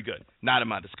 very good, not in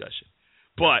my discussion.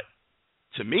 But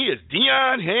to me, it's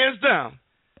Deion, hands down.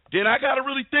 then I got to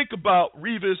really think about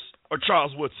Revis or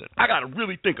Charles Woodson. I got to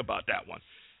really think about that one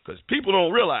because people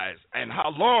don't realize and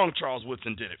how long Charles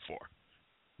Woodson did it for,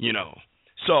 you know.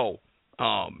 So,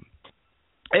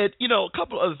 and, you know, a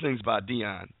couple of other things about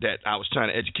Deion that I was trying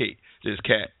to educate this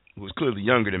cat who was clearly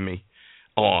younger than me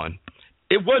on.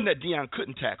 It wasn't that Deion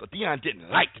couldn't tackle. Deion didn't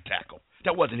like to tackle.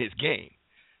 That wasn't his game.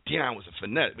 Deion was a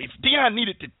finesse. If Deion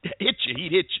needed to hit you,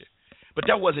 he'd hit you. But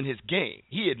that wasn't his game.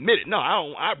 He admitted, no,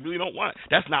 I really don't want it.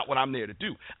 That's not what I'm there to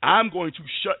do. I'm going to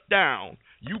shut down.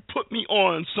 You put me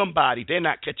on somebody, they're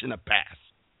not catching a pass.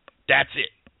 That's it.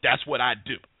 That's what I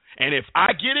do. And if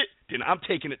I get it, then I'm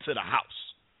taking it to the house.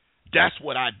 That's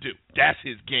what I do. That's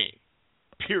his game,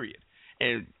 period.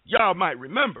 And y'all might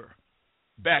remember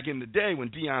back in the day when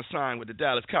Deion signed with the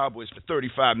Dallas Cowboys for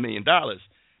 $35 million,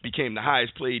 became the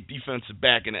highest paid defensive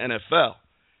back in the NFL.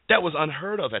 That was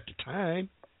unheard of at the time.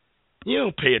 You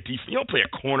don't pay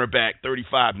a cornerback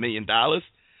 $35 million, $12,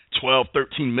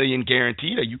 $13 million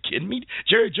guaranteed. Are you kidding me?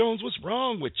 Jerry Jones, what's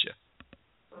wrong with you?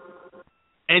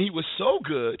 And he was so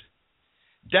good,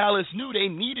 Dallas knew they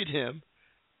needed him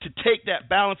to take that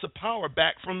balance of power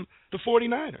back from the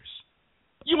 49ers.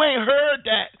 You ain't heard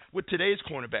that with today's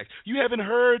cornerbacks. You haven't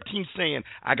heard teams saying,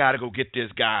 I got to go get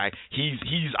this guy.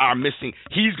 He's our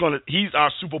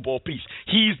Super Bowl piece.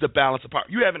 He's the balance of power.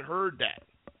 You haven't heard that.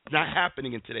 It's not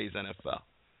happening in today's NFL.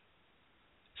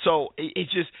 So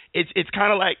it's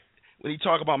kind of like when you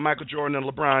talk about Michael Jordan and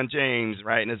LeBron James,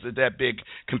 right? And it's that big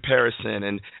comparison.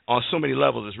 And on so many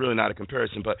levels, it's really not a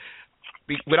comparison. But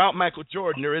without Michael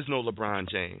Jordan, there is no LeBron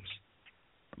James.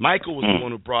 Michael was the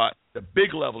one who brought the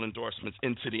big level endorsements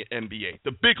into the NBA,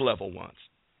 the big level ones.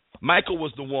 Michael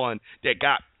was the one that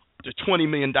got the $20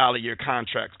 million a year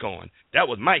contracts going. That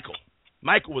was Michael.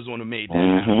 Michael was the one who made that.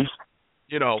 Mm-hmm.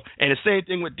 You know, and the same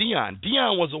thing with Deion.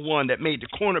 Deion was the one that made the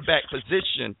cornerback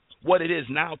position what it is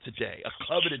now today, a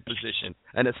coveted position,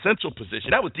 an essential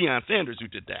position. That was Deion Sanders who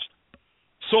did that.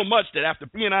 So much that after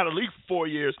being out of the league for 4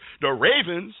 years, the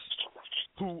Ravens,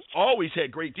 who always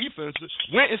had great defenses,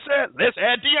 went and said, let's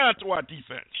add Deion to our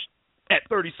defense at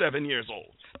 37 years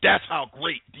old. That's how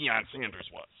great Deion Sanders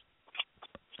was.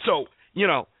 So, you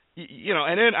know,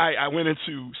 and then I went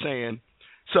into saying,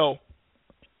 so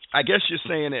I guess you're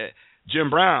saying that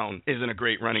Jim Brown isn't a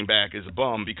great running back, is a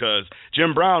bum, because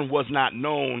Jim Brown was not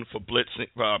known for blitzing,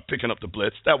 picking up the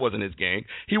blitz. That wasn't his game.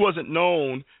 He wasn't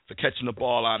known for catching the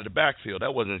ball out of the backfield.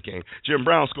 That wasn't his game. Jim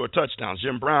Brown scored touchdowns.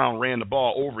 Jim Brown ran the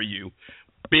ball over you.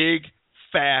 Big,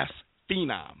 fast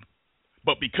phenom.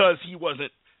 But because he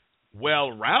wasn't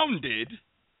well-rounded,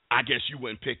 I guess you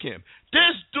wouldn't pick him.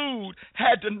 This dude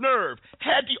had the nerve,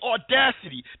 had the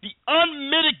audacity, the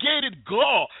unmitigated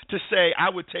gall to say, I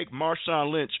would take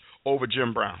Marshawn Lynch over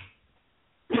Jim Brown.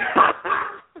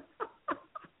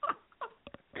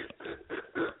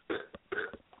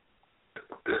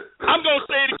 I'm going to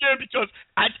say it again because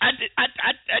I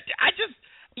just,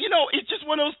 you know, it's just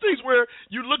one of those things where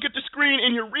you look at the screen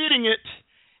and you're reading it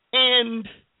and,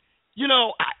 you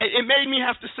know, it made me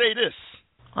have to say this.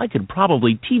 I could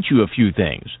probably teach you a few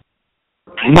things.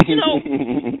 You know,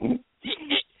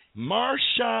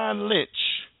 Marshawn Lynch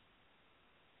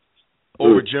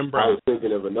over Jim Brown. I was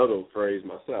thinking of another phrase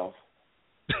myself.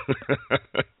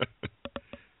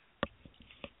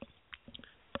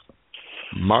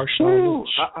 Marshawn Lynch.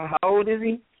 How old is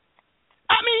he?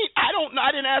 I mean,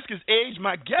 I didn't ask his age.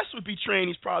 My guess would be trained.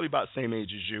 He's probably about the same age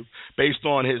as you, based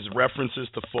on his references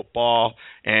to football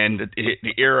and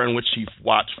the era in which he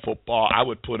watched football. I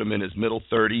would put him in his middle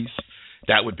 30s.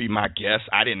 That would be my guess.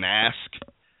 I didn't ask.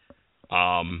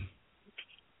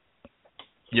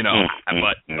 You know,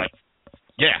 but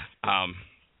yeah.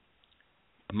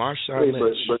 Marshawn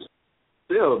Lynch. But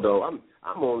still, though, I'm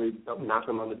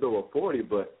knocking on the door of 40,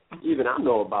 but even I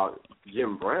know about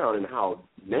Jim Brown and how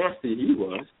nasty he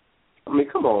was. I mean,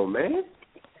 come on, man.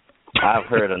 I've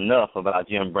heard enough about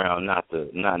Jim Brown not to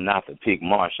pick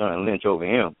Marshawn Lynch over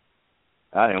him.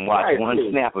 I didn't watch one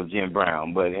snap of Jim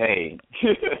Brown, but hey.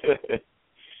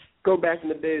 Go back in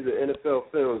the days of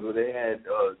NFL films when they had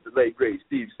the late great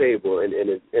Steve Sable and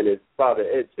his father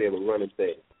Ed Sable running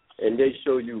things, and they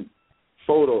show you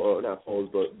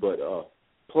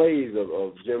plays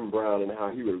of Jim Brown and how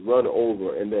he would run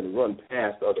over and then run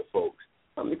past other folks.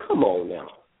 I mean, come on now.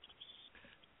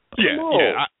 I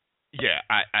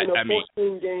mean,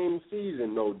 14-game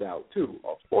season, no doubt, too.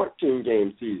 A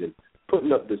 14-game season,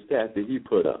 putting up the stats that he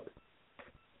put up.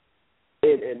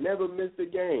 And never missed a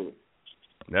game.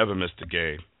 Never missed a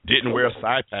game. Didn't wear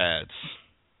thigh pads.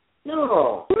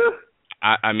 No.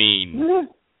 I mean,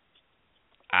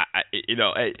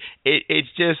 it's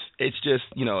just,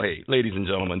 you know, hey, ladies and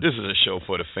gentlemen, this is a show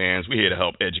for the fans. We're here to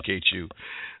help educate you.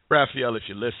 Raphael, if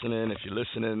you're listening,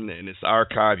 and it's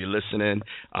archive, you're listening.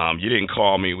 You didn't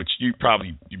call me, which you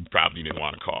probably didn't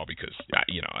want to call because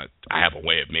I have a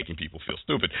way of making people feel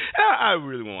stupid. I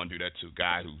really want to do that to a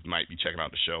guy who might be checking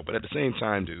out the show, but at the same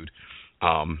time, dude,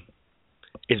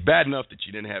 it's bad enough that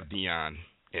you didn't have Deion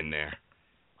in there,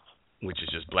 which is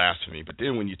just blasphemy. But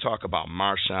then when you talk about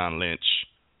Marshawn Lynch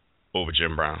over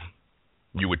Jim Brown,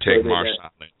 you would take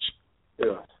Marshawn Lynch.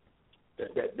 Yeah.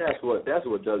 That's what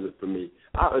does it for me.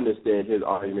 I understand his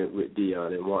argument with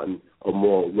Deion and wanting a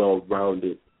more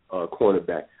well-rounded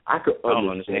cornerback. I could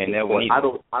understand that one. I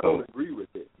don't agree with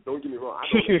it. Don't get me wrong. I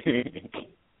don't agree.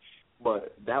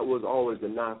 But that was always the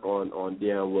knock on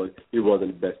Deion, was he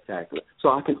wasn't the best tackler. So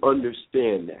I can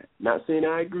understand that. Not saying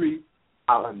I agree.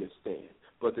 I understand.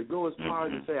 But to go as far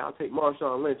as to say I'll take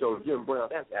Marshawn Lynch over Jim Brown,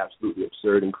 that's absolutely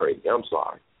absurd and crazy. I'm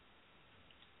sorry.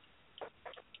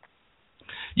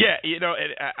 Yeah, it's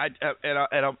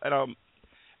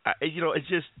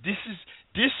just this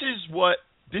is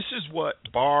what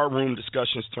barroom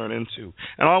discussions turn into.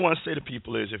 And all I want to say to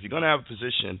people is, if you're going to have a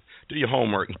position, do your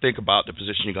homework and think about the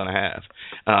position you're going to have.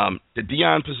 The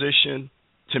Deion position,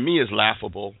 to me, is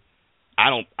laughable.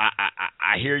 I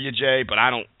hear you, Jay, but I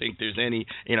don't think there's any.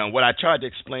 What I tried to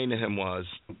explain to him was,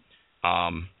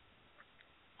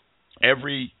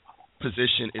 every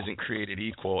position isn't created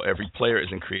equal. Every player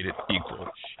isn't created equal.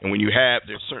 And when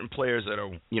there's certain players that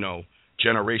are,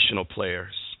 generational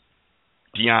players.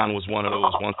 Deion was one of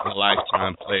those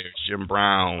once-in-a-lifetime players. Jim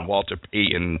Brown, Walter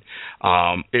Payton.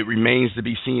 It remains to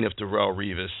be seen if Darelle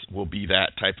Revis will be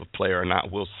that type of player or not.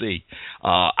 We'll see.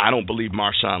 I don't believe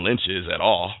Marshawn Lynch is at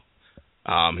all.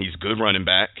 He's a good running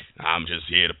back. I'm just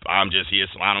here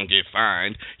so I don't get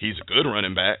fined. He's a good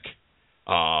running back.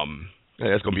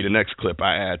 That's going to be the next clip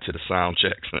I add to the sound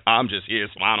checks. I'm just here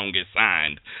so I don't get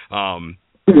signed. I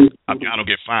don't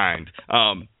get fined.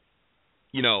 And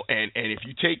if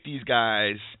you take these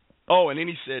guys, and then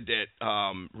he said that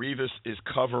Revis is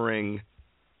covering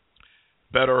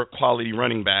better quality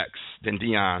running backs than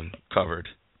Deion covered,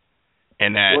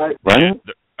 and that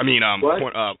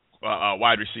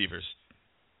wide receivers.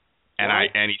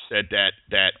 And he said that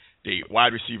the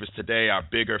wide receivers today are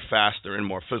bigger, faster, and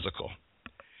more physical.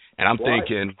 And I'm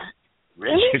thinking,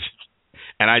 really?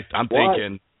 And I'm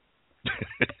thinking,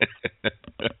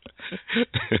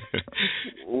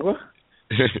 what?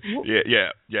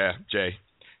 yeah, Jay.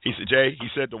 He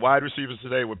said the wide receivers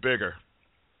today were bigger.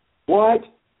 What?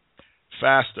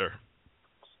 Faster.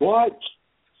 What?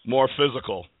 More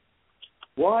physical.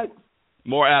 What?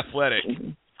 More athletic.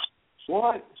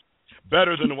 What?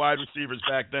 Better than the wide receivers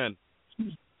back then.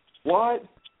 What?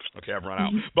 Okay, I've run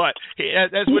out. But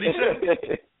that's what he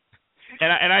said.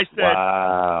 And I said,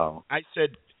 wow. I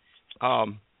said,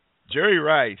 Jerry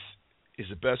Rice is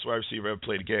the best wide receiver ever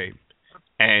played the game,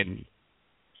 and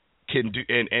can do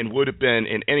and would have been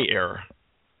in any era,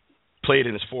 played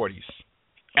in his 40s,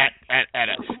 at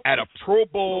a Pro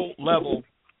Bowl level,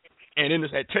 and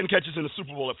had 10 catches in the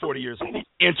Super Bowl at 40 years old.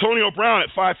 Antonio Brown at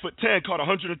 5'10" caught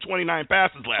 129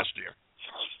 passes last year.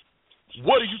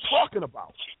 What are you talking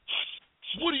about?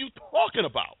 What are you talking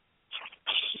about?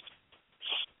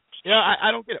 Yeah, I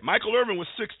don't get it. Michael Irvin was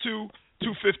 6'2",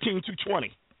 215,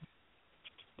 220.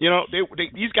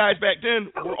 These guys back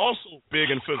then were also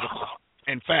big and physical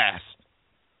and fast.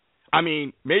 I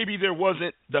mean, maybe there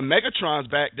wasn't the Megatrons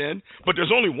back then, but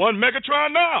there's only one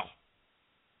Megatron now.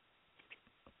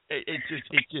 It's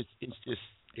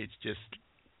just.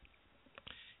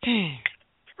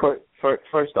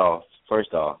 First off,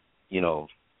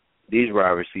 these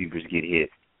wide receivers get hit.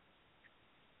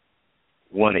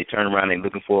 One, they turn around, they're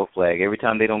looking for a flag. Every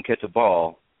time they don't catch a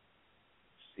ball,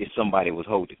 if somebody was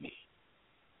holding me.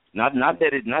 Not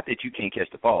that you can't catch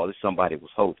the ball, it's somebody was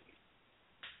holding me.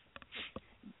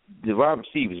 The wide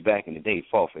receivers back in the day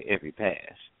fought for every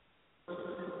pass,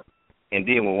 and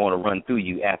then will want to run through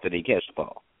you after they catch the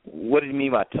ball. What do you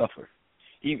mean by tougher?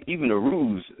 Even the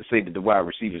rules say that the wide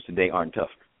receivers today aren't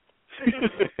tougher.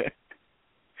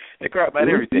 They cry about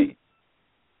everything.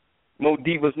 More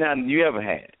divas now than you ever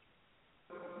had.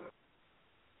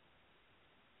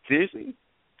 Seriously?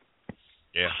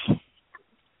 Yeah.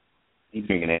 He's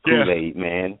drinking that Kool-Aid,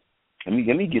 man. Let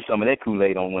me get some of that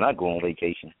Kool-Aid on when I go on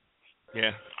vacation.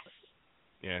 Yeah.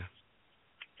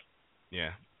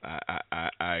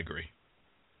 I agree.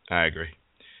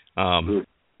 All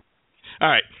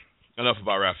right. Enough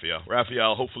about Raphael.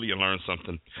 Raphael, hopefully you learned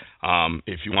something.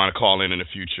 If you want to call in the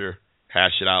future,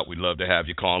 hash it out. We'd love to have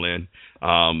you call in.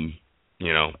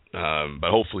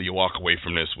 But hopefully you walk away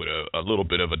from this with a little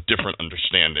bit of a different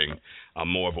understanding,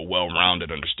 more of a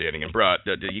well-rounded understanding. And bro,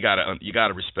 you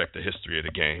gotta respect the history of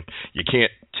the game. You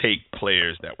can't take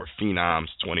players that were phenoms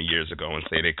 20 years ago and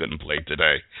say they couldn't play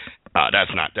today.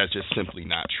 That's just simply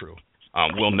not true.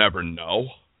 We'll never know,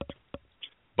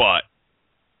 but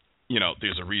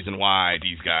there's a reason why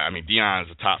these guys. I mean, Deion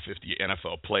is a top 50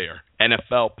 NFL player,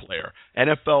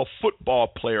 NFL football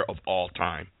player of all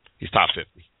time. He's top 50.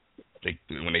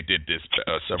 When they did this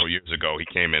several years ago, he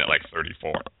came in at like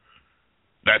 34.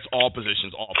 That's all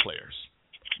positions, all players.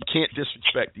 You can't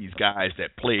disrespect these guys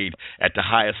that played at the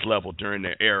highest level during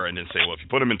their era and then say, well, if you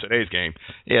put them in today's game,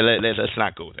 let's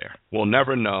not go there. We'll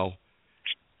never know.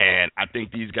 And I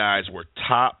think these guys were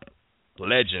top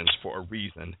legends for a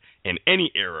reason in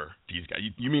any era. These guys.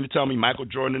 You mean to tell me Michael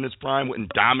Jordan in his prime wouldn't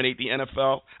dominate the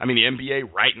the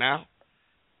NBA right now?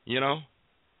 You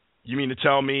mean to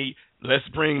tell me let's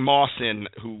bring Moss in,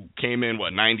 who came in,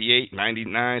 98,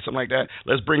 99, something like that?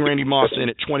 Let's bring Randy Moss in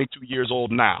at 22 years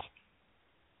old now.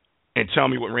 And tell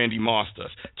me what Randy Moss does.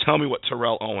 Tell me what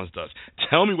Terrell Owens does.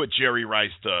 Tell me what Jerry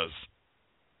Rice does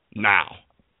now.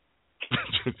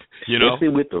 Especially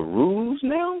with the rules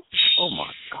now? Oh,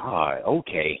 my God.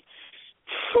 Okay.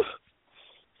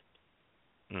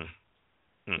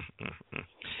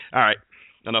 All right.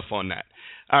 Enough on that.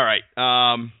 All right.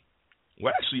 We're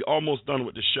actually almost done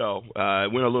with the show.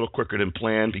 It went a little quicker than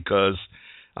planned because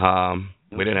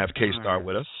we didn't have KStarr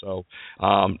with us. So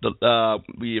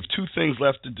we have two things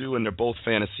left to do, and they're both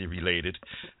fantasy related.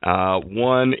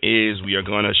 One is we are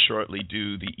going to shortly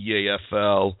do the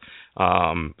EAFL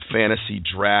fantasy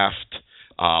draft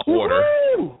order.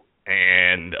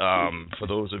 And for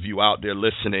those of you out there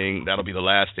listening, that'll be the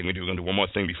last thing we do. We're going to do one more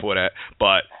thing before that.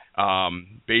 But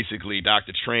basically,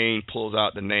 Dr. Train pulls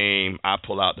out the name. I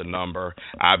pull out the number.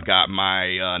 I've got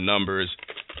my numbers.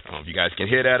 I don't know if you guys can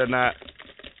hear that or not.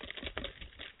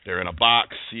 They're in a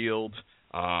box, sealed.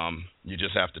 You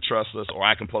just have to trust us. Or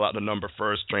I can pull out the number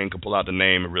first. Train can pull out the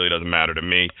name. It really doesn't matter to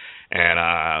me.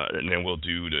 And then we'll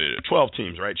do the 12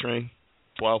 teams, right, Train?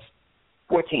 12?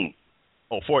 14.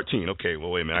 Oh, 14. Okay, well,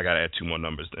 wait a minute. I got to add two more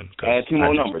numbers then. Add two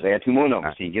more numbers. So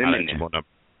you get them in there.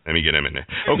 Let me get him in there.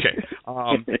 Okay.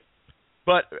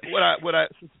 But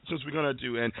since we're gonna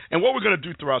do and what we're gonna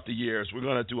do throughout the years, we're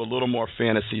gonna do a little more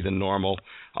fantasy than normal.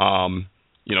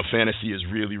 Fantasy is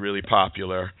really, really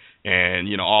popular, and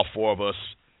all four of us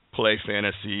play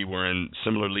fantasy. We're in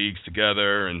similar leagues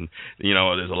together, and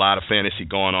there's a lot of fantasy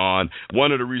going on.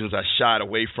 One of the reasons I shied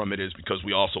away from it is because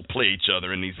we also play each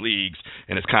other in these leagues,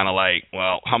 and it's kind of like,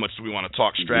 well, how much do we want to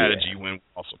talk strategy when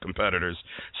we're also competitors?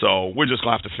 So we're just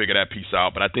gonna have to figure that piece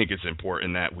out. But I think it's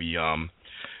important that we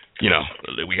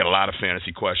we got a lot of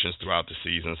fantasy questions throughout the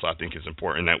season, so I think it's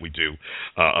important that we do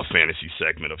a fantasy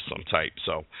segment of some type.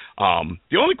 So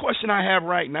the only question I have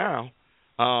right now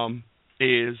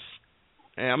is,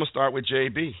 and I'm going to start with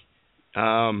JB.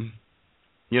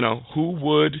 Who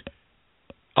would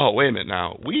 – oh, wait a minute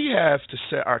now. We have to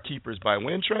set our keepers by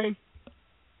when, Train?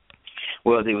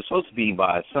 Well, they were supposed to be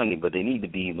by Sunday, but they need to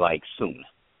be, soon.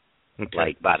 Okay.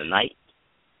 Like by the night.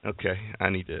 Okay. I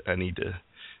need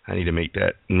to make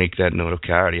that note.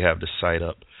 Okay, I already have the site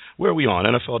up. Where are we on?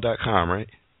 NFL.com, right?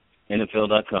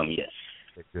 NFL.com, yes.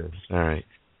 Okay, good. All right.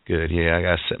 Good. Yeah, I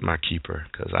got to set my keeper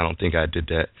because I don't think I did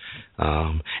that.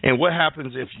 And what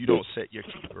happens if you don't set your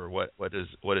keeper? What does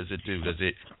it do? Does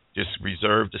it just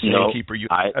reserve the same keeper you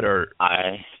had? Or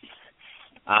I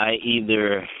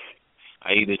either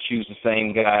choose the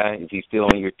same guy if he's still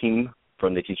on your team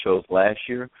from that you chose last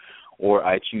year, or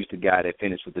I choose the guy that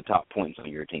finished with the top points on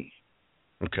your team.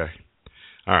 Okay.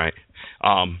 All right.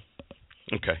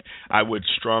 Okay. I would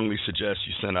strongly suggest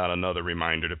you send out another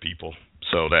reminder to people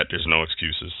so that there's no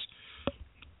excuses.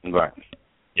 Right.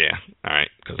 Yeah. All right.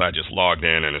 Because I just logged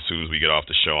in, and as soon as we get off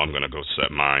the show, I'm going to go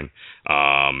set mine.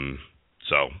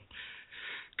 So,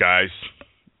 guys,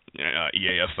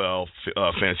 EAFL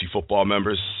fantasy football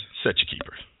members, set your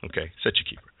keeper. Okay. Set your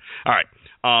keeper. All right.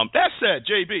 That said,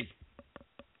 JB,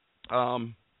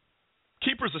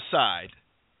 keepers aside,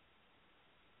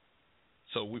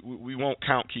 so we won't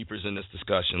count keepers in this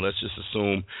discussion. Let's just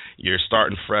assume you're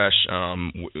starting fresh.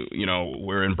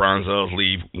 We're in Bronzel's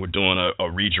league. We're doing a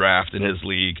redraft in his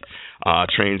league.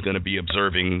 Train's going to be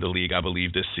observing the league, I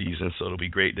believe, this season. So it'll be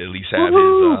great to at least have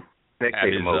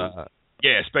spectator mode.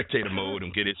 Spectator mode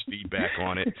and get his feedback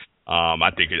on it. I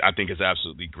think it's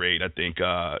absolutely great. I think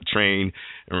Train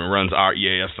runs our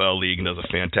EAFL league and does a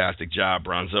fantastic job.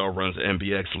 Bronzel runs the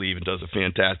MBX league and does a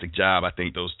fantastic job. I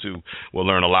think those two will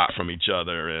learn a lot from each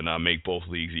other and make both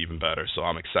leagues even better. So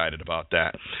I'm excited about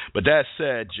that. But that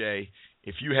said, Jay,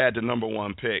 if you had the number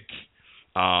one pick,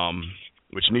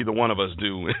 which neither one of us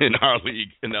do in our league,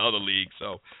 in the other league.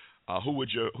 So, who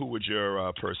would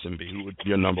your person be? Who would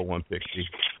your number one pick be?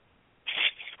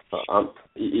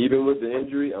 Even with the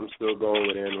injury, I'm still going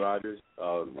with Aaron Rodgers.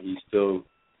 He's still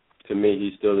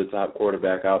the top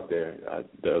quarterback out there.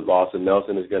 The loss of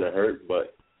Nelson is going to hurt,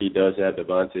 but he does have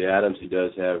Devontae Adams. He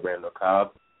does have Randall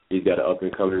Cobb. He's got an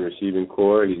up-and-coming receiving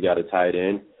core. He's got a tight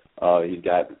end. He's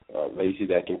got Lacey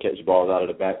that can catch balls out of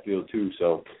the backfield too.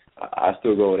 So I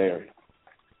still go with Aaron.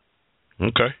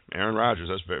 Okay, Aaron Rodgers.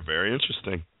 That's very, very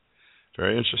interesting.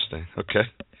 Very interesting. Okay.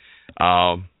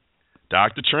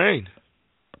 Dr. Train.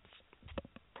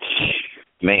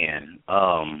 Man,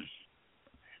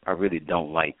 I really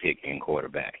don't like picking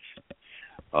quarterbacks.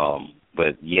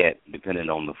 But yet, depending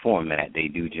on the format, they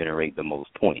do generate the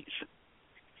most points.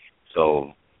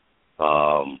 So,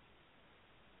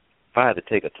 if I had to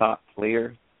take a top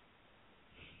player,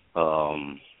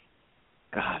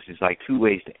 it's like two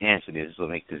ways to answer this, so it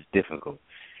makes this difficult.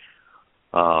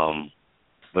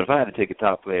 But if I had to take a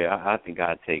top player, I think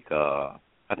I'd take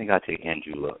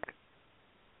Andrew Luck.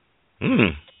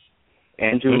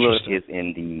 Andrew Luck is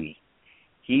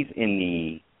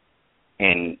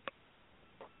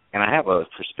and I have a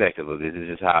perspective of this. This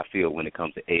is how I feel when it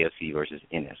comes to AFC versus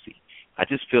NFC. I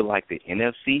just feel like the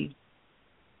NFC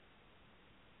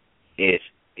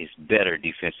is better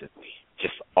defensively,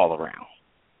 just all around.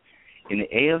 In the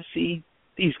AFC,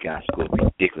 these guys score a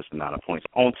ridiculous amount of points.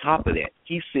 On top of that,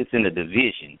 he sits in a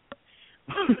division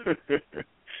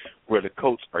where the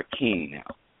Colts are king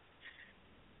now.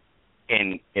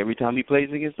 And every time he plays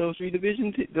against those three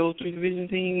division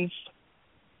teams,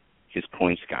 his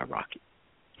points skyrocket.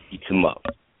 Eats him up.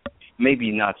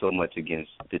 Maybe not so much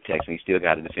against the Texans. He still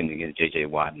got to defend against J.J.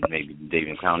 Watt and maybe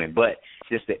David Clowney. But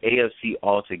just the AFC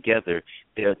altogether,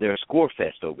 they're a score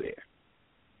fest over there.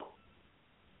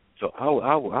 So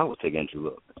I will take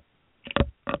Andrew Luck.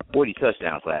 40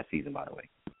 touchdowns last season, by the way.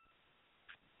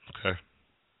 Okay.